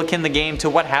 Most people akin the game to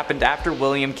what happened after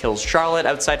William kills Charlotte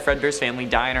outside Fredbear's Family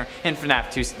Diner in FNAF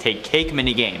 2's Take Cake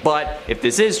minigame. But if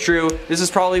this is true, this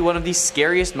is probably one of the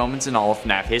scariest moments in all of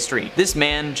FNAF history. This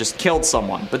man just killed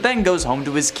someone, but then goes home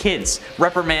to his kids,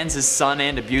 reprimands his son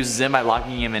and abuses him by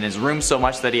locking him in his room so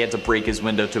much that he had to break his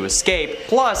window to escape.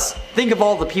 Plus, think of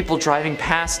all the people driving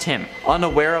past him,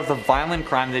 unaware of the violent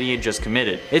crime that he had just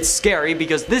committed. It's scary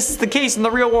because this is the case in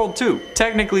the real world too.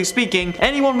 Technically speaking,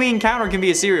 anyone we encounter can be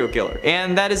a serial killer.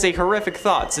 And that is a horrific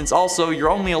thought, since also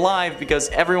you're only alive because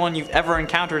everyone you've ever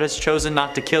encountered has chosen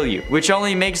not to kill you, which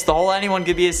only makes the whole anyone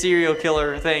could be a serial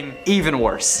killer thing even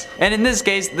worse. And in this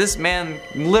case, this man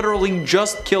literally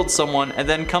just killed someone and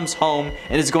then comes home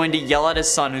and is going to yell at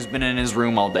his son who's been in his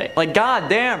room all day. Like, god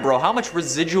damn, bro, how much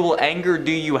residual anger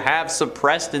do you have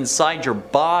suppressed inside your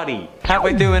body?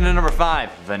 Halfway through into number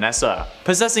 5, Vanessa.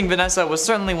 Possessing Vanessa was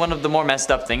certainly one of the more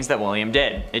messed up things that William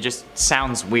did. It just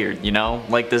sounds weird, you know?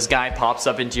 Like this guy pops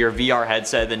up into your VR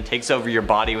headset, then takes over your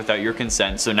body without your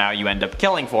consent, so now you end up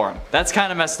killing for him. That's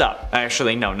kind of messed up.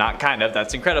 Actually, no, not kind of,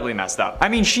 that's incredibly messed up. I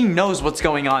mean, she knows what's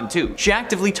going on too. She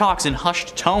actively talks in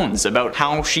hushed tones about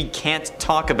how she can't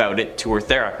talk about it to her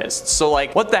therapist. So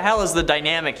like, what the hell is the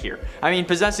dynamic here? I mean,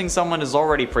 possessing someone is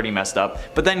already pretty messed up,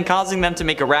 but then causing them to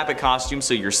make a rabbit costume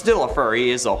so you're still a furry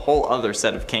is a whole other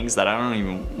set of kinks that I don't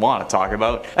even want to talk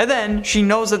about. And then she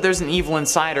knows that there's an evil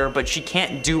inside her, but she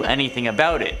can't do anything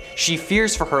about it. She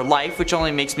fears for her life, which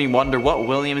only makes me wonder what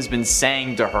William has been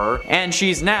saying to her. And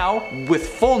she's now, with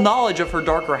full knowledge of her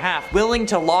darker half, willing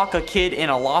to lock a kid in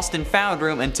a lost and found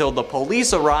room until the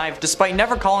police arrive, despite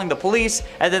never calling the police,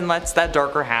 and then lets that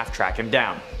darker half track him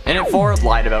down. And at 4,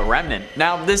 lied about Remnant.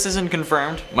 Now, this isn't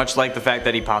confirmed, much like the fact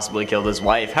that he possibly killed his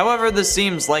wife. However, this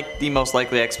seems like the most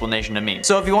likely explanation to me.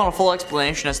 So if you want a full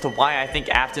explanation as to why I think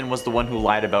Afton was the one who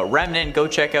lied about Remnant, go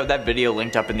check out that video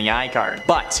linked up in the iCard.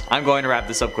 But I'm going to wrap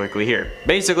this up quickly here.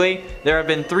 Basically, there have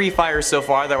been 3 fires so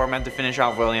far that were meant to finish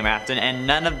off William Afton, and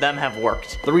none of them have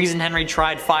worked. The reason Henry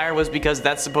tried fire was because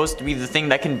that's supposed to be the thing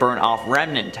that can burn off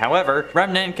Remnant. However,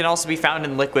 Remnant can also be found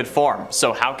in liquid form,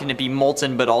 so how can it be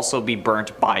molten but also be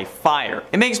burnt by fire?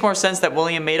 It makes more sense that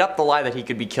William made up the lie that he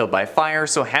could be killed by fire,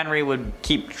 so Henry would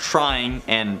keep trying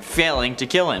and failing to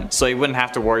kill him, so he wouldn't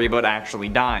have to worry about actually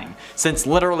dying, since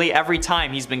literally every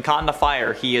time he's been caught in a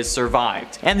fire, he has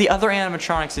survived. And the other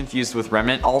animatronics infused with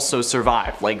Remnant also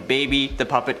survived, like Baby, the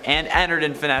puppet, and entered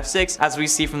in FNAF 6, as we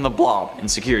see from the Blob in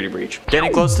Security Breach.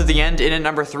 Getting close to the end, in at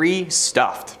number 3,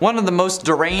 Stuffed. One of the most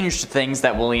deranged things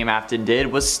that William Afton did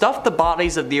was stuff the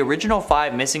bodies of the original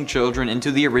 5 missing children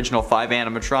into the original 5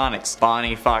 animatronics: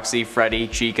 Bonnie, Foxy, Freddy,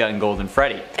 Chica, and Golden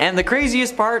Freddy. And the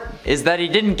craziest part is that he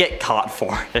didn't get caught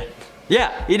for it.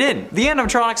 Yeah, he didn't. The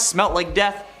animatronics smelt like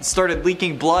death, started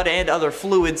leaking blood and other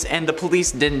fluids, and the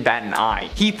police didn't bat an eye.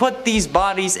 He put these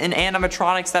bodies in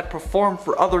animatronics that perform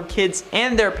for other kids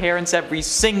and their parents every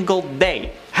single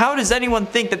day. How does anyone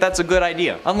think that that's a good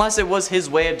idea? Unless it was his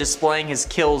way of displaying his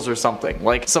kills or something,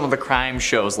 like some of the crime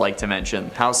shows like to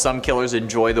mention. How some killers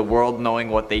enjoy the world knowing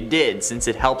what they did, since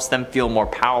it helps them feel more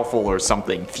powerful or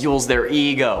something. Fuels their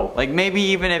ego. Like maybe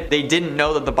even if they didn't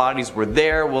know that the bodies were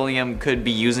there, William could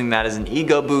be using that as an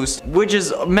ego boost, which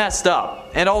is messed up.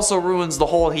 And also ruins the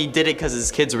whole he did it because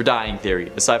his kids were dying theory,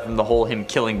 aside from the whole him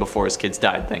killing before his kids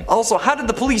died thing. Also, how did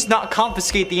the police not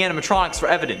confiscate the animatronics for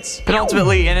evidence?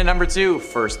 Penultimately, in at number 2,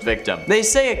 first victim. They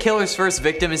say a killer's first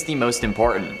victim is the most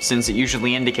important, since it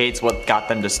usually indicates what got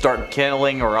them to start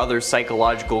killing or other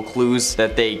psychological clues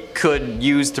that they could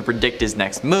use to predict his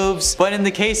next moves. But in the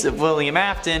case of William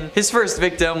Afton, his first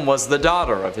victim was the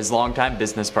daughter of his longtime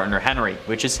business partner Henry,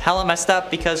 which is hella messed up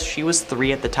because she was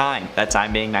 3 at the time, that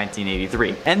time being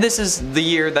 1983. And this is the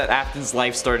year that Afton's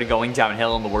life started going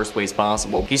downhill in the worst ways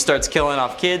possible. He starts killing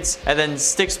off kids and then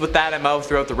sticks with that MO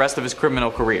throughout the rest of his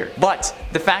criminal career. But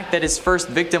the fact that his first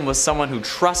victim was someone who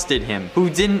trusted him, who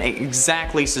didn't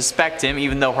exactly suspect him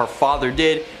even though her father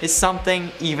did, is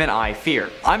something even I fear.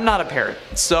 I'm not a parent,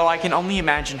 so I can only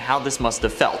imagine how this must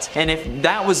have felt. And if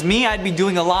that was me, I'd be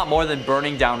doing a lot more than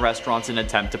burning down restaurants in an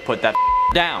attempt to put that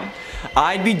down.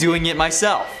 I'd be doing it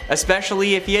myself,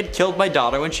 especially if he had killed my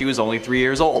daughter when she was only 3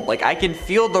 years old. Like, I can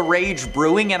feel the rage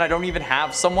brewing and I don't even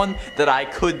have someone that I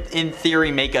could, in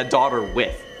theory, make a daughter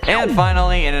with. And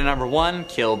finally, in at number 1,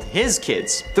 killed his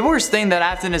kids. The worst thing that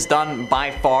Afton has done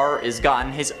by far is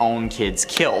gotten his own kids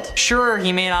killed. Sure,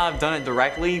 he may not have done it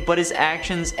directly, but his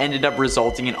actions ended up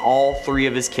resulting in all 3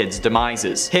 of his kids'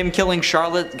 demises. Him killing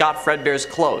Charlotte got Fredbear's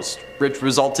closed, which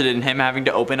resulted in him having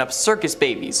to open up Circus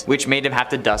Babies, which made him have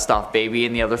to dust off Baby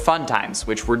and the other Fun Times,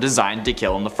 which were designed to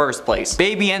kill in the first place.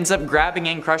 Baby ends up grabbing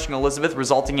and crushing Elizabeth,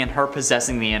 resulting in her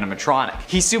possessing the animatronic.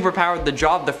 He superpowered the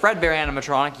jaw of the Fredbear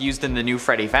animatronic used in the new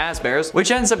Freddy Fazbear's,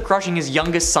 which ends up crushing his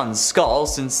youngest son's skull,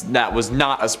 since that was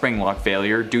not a spring lock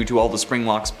failure due to all the spring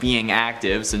locks being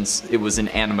active, since it was in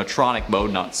animatronic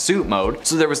mode, not suit mode,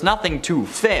 so there was nothing to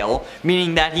fail,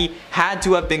 meaning that he had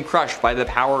to have been crushed by the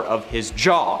power of his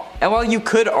jaw. And while you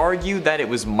could argue that it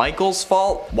was Michael's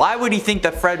fault, why would he think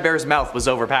that Fredbear's mouth was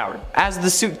overpowered? As the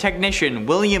suit technician,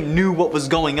 William knew what was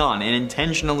going on and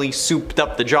intentionally souped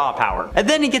up the jaw power. And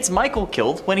then he gets Michael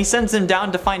killed when he sends him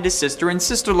down to find his sister in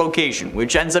sister location,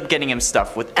 which ends up getting him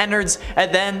stuffed with innards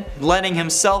and then letting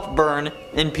himself burn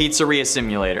in Pizzeria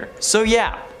Simulator. So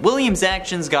yeah, William's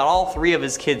actions got all 3 of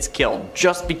his kids killed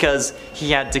just because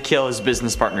he had to kill his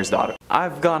business partner's daughter.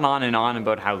 I've gone on and on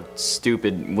about how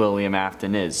stupid William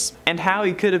Afton is, and how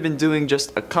he could have been doing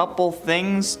just a couple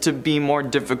things to be more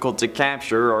difficult to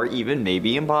capture or even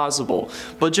maybe impossible.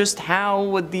 But just how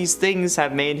would these things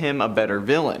have made him a better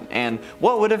villain? And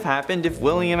what would have happened if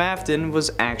William Afton was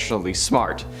actually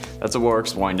smart? That's what we're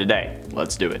exploring today.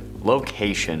 Let's do it.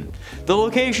 Location. The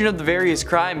location of the various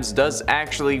crimes does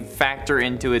actually factor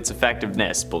into its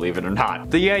effectiveness, believe it or not.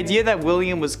 The idea that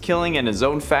William was killing in his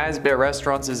own Fazbear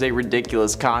restaurants is a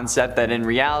ridiculous concept that in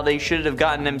reality should have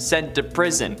gotten him sent to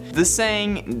prison. The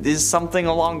saying is something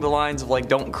along the lines of like,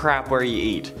 don't crap where you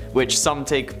eat, which some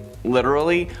take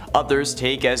literally, others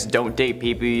take as don't date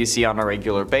people you see on a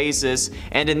regular basis,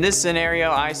 and in this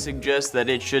scenario I suggest that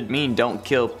it should mean don't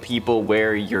kill people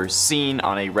where you're seen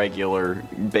on a regular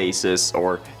basis,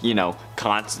 or you know,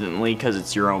 constantly, because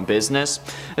it's your own business,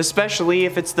 especially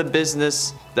if it's the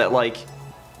business that like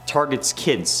targets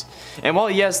kids. And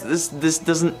while yes, this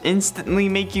doesn't instantly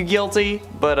make you guilty,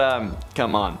 but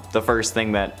come on, the first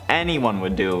thing that anyone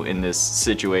would do in this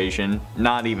situation,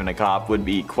 not even a cop, would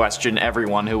be question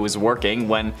everyone who was working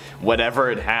when whatever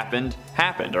had happened,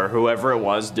 or whoever it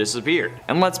was disappeared.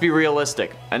 And let's be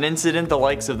realistic, an incident the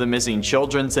likes of the missing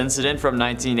children's incident from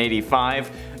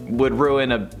 1985 would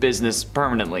ruin a business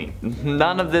permanently.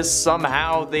 None of this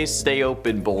somehow they stay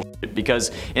open bullshit,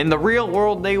 because in the real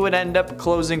world they would end up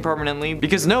closing permanently,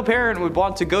 because no parent would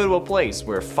want to go to a place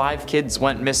where 5 kids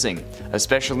went missing,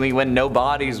 especially when no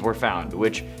bodies were found,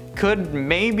 which could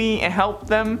maybe help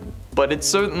them, but it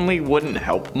certainly wouldn't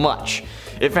help much.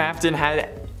 If Afton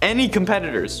had any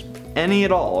competitors, any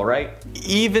at all, right?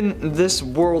 Even this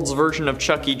world's version of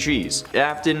Chuck E. Cheese,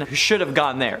 Afton should have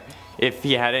gone there. If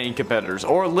he had any competitors,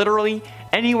 or literally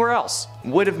anywhere else,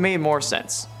 would have made more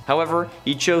sense. However,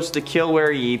 he chose to kill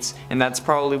where he eats, and that's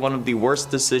probably one of the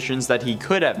worst decisions that he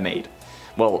could have made.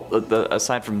 Well,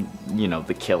 aside from, you know,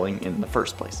 the killing in the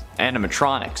first place.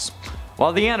 Animatronics.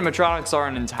 While the animatronics are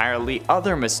an entirely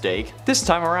other mistake, this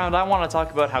time around I want to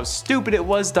talk about how stupid it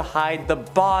was to hide the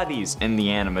bodies in the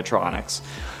animatronics.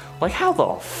 Like, how the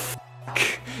f***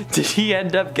 did he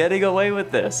end up getting away with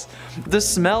this? The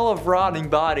smell of rotting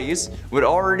bodies would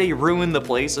already ruin the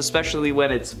place, especially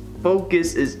when its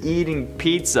focus is eating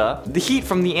pizza. The heat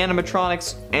from the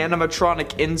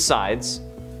animatronic insides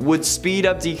would speed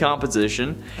up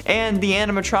decomposition, and the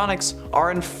animatronics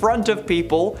are in front of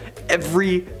people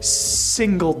every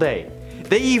single day.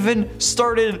 They even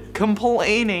started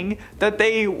complaining that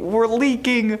they were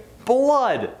leaking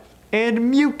blood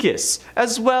and mucus,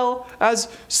 as well as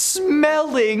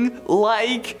smelling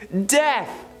like death.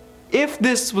 If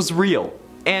this was real,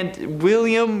 and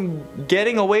William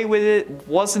getting away with it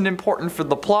wasn't important for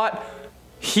the plot,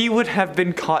 he would have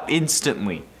been caught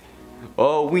instantly.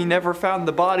 Oh, we never found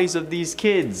the bodies of these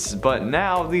kids, but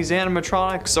now these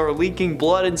animatronics are leaking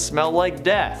blood and smell like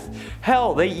death.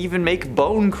 Hell, they even make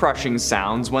bone-crushing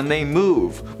sounds when they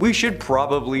move. We should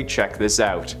probably check this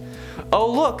out.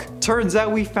 Oh look, turns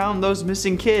out we found those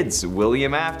missing kids.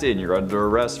 William Afton, you're under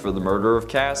arrest for the murder of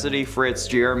Cassidy, Fritz,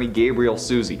 Jeremy, Gabriel,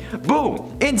 Susie.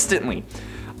 Boom! Instantly.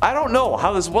 I don't know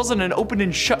how this wasn't an open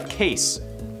and shut case.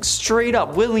 Straight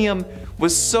up, William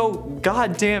was so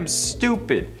goddamn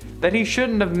stupid that he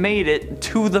shouldn't have made it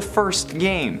to the first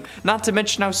game. Not to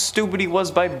mention how stupid he was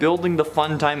by building the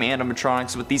Funtime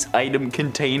animatronics with these item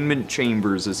containment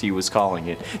chambers, as he was calling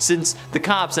it, since the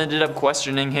cops ended up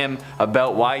questioning him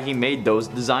about why he made those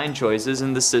design choices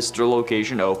in the sister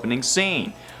location opening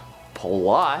scene.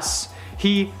 Plus,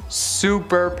 he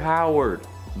superpowered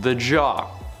the jaw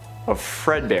of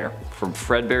Fredbear from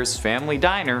Fredbear's Family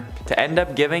Diner to end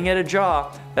up giving it a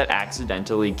jaw that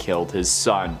accidentally killed his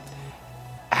son.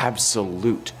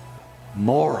 Absolute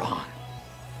moron.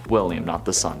 William, not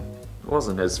the son. It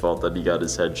wasn't his fault that he got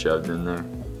his head shoved in there.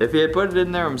 If he had put it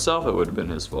in there himself, it would have been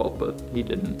his fault, but he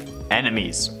didn't.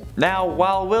 Enemies. Now,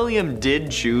 while William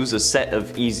did choose a set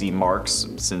of easy marks,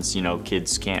 since, you know,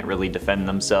 kids can't really defend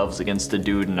themselves against a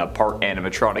dude in a part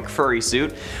animatronic furry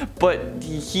suit, but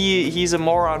he's a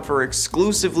moron for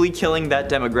exclusively killing that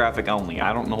demographic only.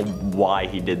 I don't know why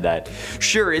he did that.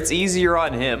 Sure, it's easier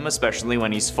on him, especially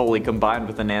when he's fully combined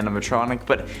with an animatronic,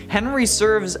 but Henry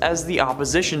serves as the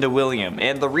opposition to William,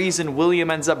 and the reason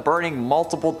William ends up burning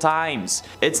multiple times.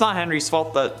 It's not Henry's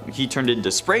fault that he turned into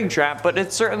Springtrap, but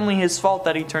it's certainly his fault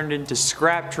that he turned into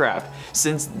Scraptrap,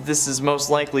 since this is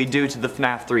most likely due to the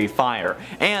FNAF 3 fire,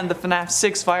 and the FNAF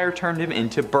 6 fire turned him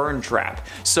into Burntrap.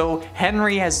 So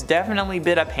Henry has definitely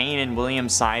been a pain in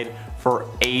William's side for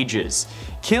ages.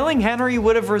 Killing Henry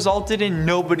would have resulted in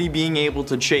nobody being able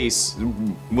to chase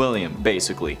William,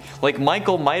 basically. Like,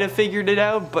 Michael might have figured it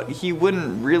out, but he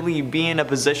wouldn't really be in a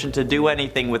position to do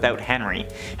anything without Henry.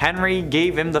 Henry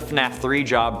gave him the FNAF 3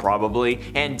 job, probably,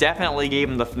 and definitely gave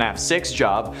him the FNAF 6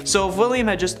 job, so if William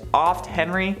had just offed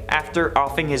Henry after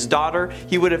offing his daughter,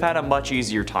 he would have had a much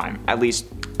easier time. At least,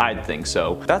 I'd think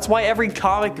so. That's why every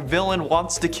comic villain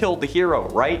wants to kill the hero,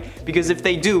 right? Because if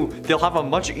they do, they'll have a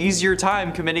much easier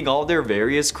time committing all their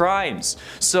various crimes.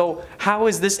 So how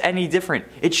is this any different?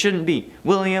 It shouldn't be.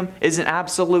 William is an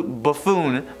absolute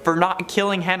buffoon for not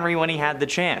killing Henry when he had the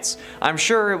chance. I'm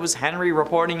sure it was Henry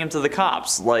reporting him to the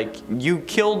cops, like, you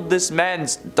killed this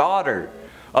man's daughter.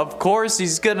 Of course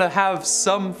he's gonna have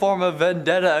some form of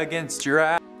vendetta against your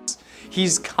ass.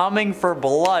 He's coming for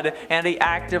blood and he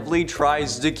actively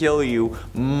tries to kill you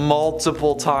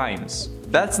multiple times.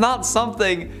 That's not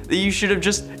something that you should have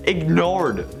just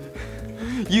ignored.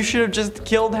 You should have just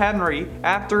killed Henry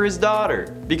after his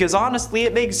daughter, because honestly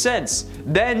it makes sense.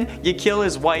 Then you kill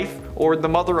his wife or the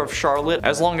mother of Charlotte,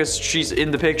 as long as she's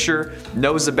in the picture,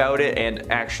 knows about it,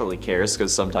 and actually cares,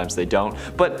 because sometimes they don't.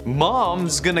 But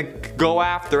mom's gonna go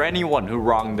after anyone who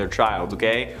wronged their child,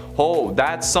 okay? Oh,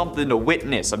 that's something to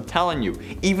witness, I'm telling you.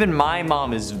 Even my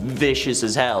mom is vicious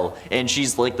as hell, and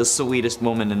she's like the sweetest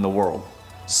woman in the world.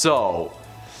 So,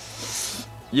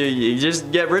 you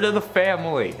just get rid of the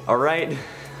family, alright?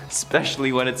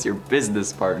 Especially when it's your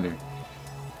business partner.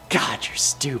 God, you're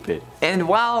stupid. And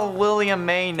while William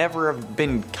may never have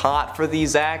been caught for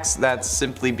these acts, that's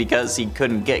simply because he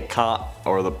couldn't get caught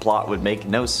or the plot would make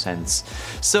no sense.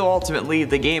 So ultimately,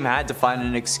 the game had to find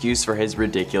an excuse for his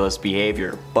ridiculous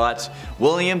behavior. But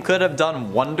William could have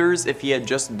done wonders if he had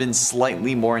just been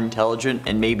slightly more intelligent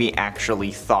and maybe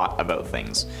actually thought about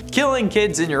things. Killing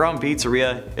kids in your own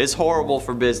pizzeria is horrible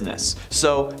for business,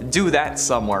 so do that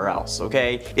somewhere else,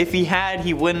 okay? If he had,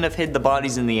 he wouldn't have hid the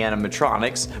bodies in the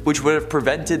animatronics, which would have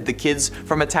prevented the kids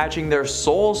from attaching their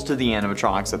souls to the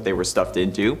animatronics that they were stuffed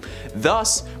into.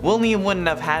 Thus, William wouldn't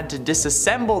have had to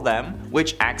disassemble them,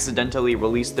 which accidentally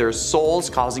released their souls,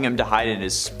 causing him to hide in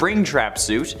his Springtrap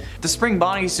suit. The Spring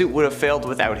Bonnie suit would have failed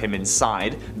without him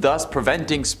inside, thus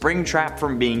preventing Springtrap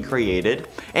from being created,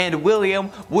 and William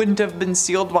wouldn't have been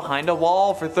sealed behind a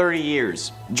wall for 30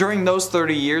 years. During those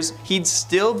 30 years, he'd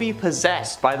still be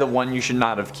possessed by the one you should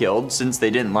not have killed, since they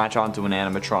didn't latch onto an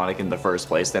animatronic in the first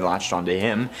place, they latched onto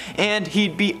him, and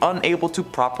he'd be unable to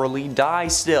properly die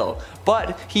still.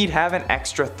 but he'd have an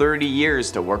extra 30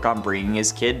 years to work on bringing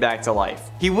his kid back to life.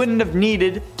 He wouldn't have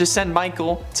needed to send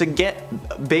Michael to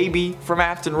get baby from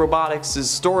Afton Robotics'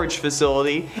 storage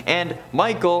facility, and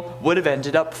Michael would have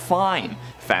ended up fine.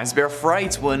 Fazbear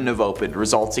Frights wouldn't have opened,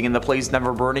 resulting in the place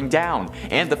never burning down,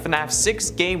 and the FNAF 6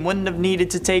 game wouldn't have needed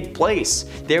to take place.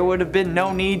 There would have been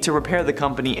no need to repair the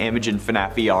company image in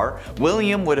FNAF VR.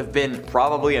 William would have been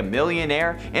probably a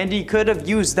millionaire, and he could have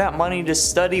used that money to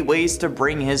study ways to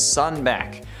bring his son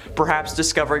back. Perhaps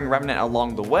discovering Remnant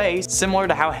along the way, similar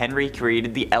to how Henry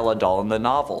created the Ella doll in the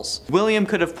novels. William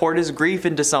could have poured his grief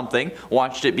into something,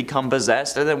 watched it become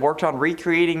possessed, and then worked on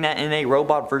recreating that in a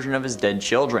robot version of his dead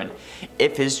children.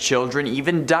 If his children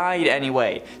even died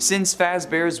anyway. Since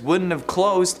Fazbear's wouldn't have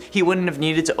closed, he wouldn't have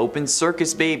needed to open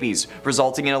Circus Babies,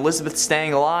 resulting in Elizabeth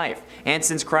staying alive. And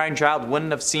since Crying Child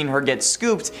wouldn't have seen her get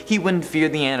scooped, he wouldn't fear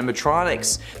the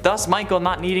animatronics. Thus Michael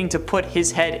not needing to put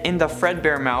his head in the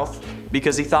Fredbear mouth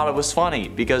because he thought it was funny,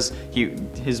 because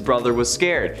his brother was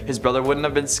scared. His brother wouldn't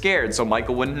have been scared, so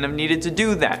Michael wouldn't have needed to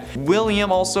do that.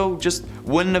 William also just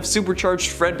wouldn't have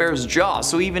supercharged Fredbear's jaw,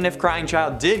 so even if Crying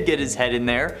Child did get his head in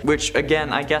there, which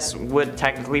again I guess would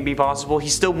technically be possible, he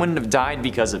still wouldn't have died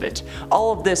because of it.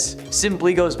 All of this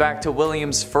simply goes back to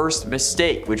William's first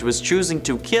mistake, which was choosing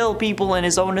to kill people in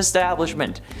his own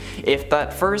establishment. If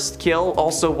that first kill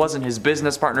also wasn't his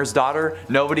business partner's daughter,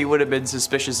 nobody would have been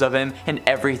suspicious of him and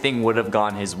everything would have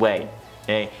gone his way.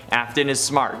 Okay? Afton is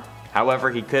smart. However,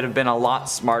 he could have been a lot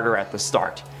smarter at the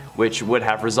start, which would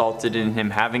have resulted in him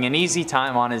having an easy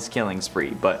time on his killing spree,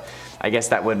 but I guess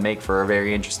that would make for a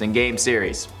very interesting game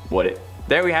series, would it?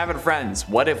 There we have it, friends.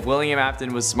 What if William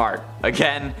Afton was smart?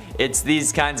 Again, it's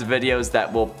these kinds of videos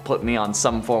that will put me on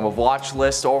some form of watch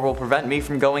list or will prevent me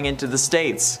from going into the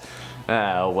States.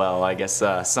 Well, I guess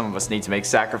some of us need to make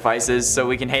sacrifices so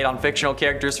we can hate on fictional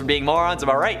characters for being morons,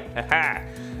 am I right? Haha.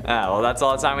 Well, that's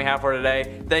all the time we have for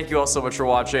today. Thank you all so much for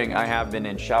watching. I have been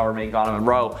in Shower Make Autumn and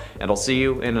Row, and I'll see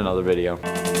you in another video.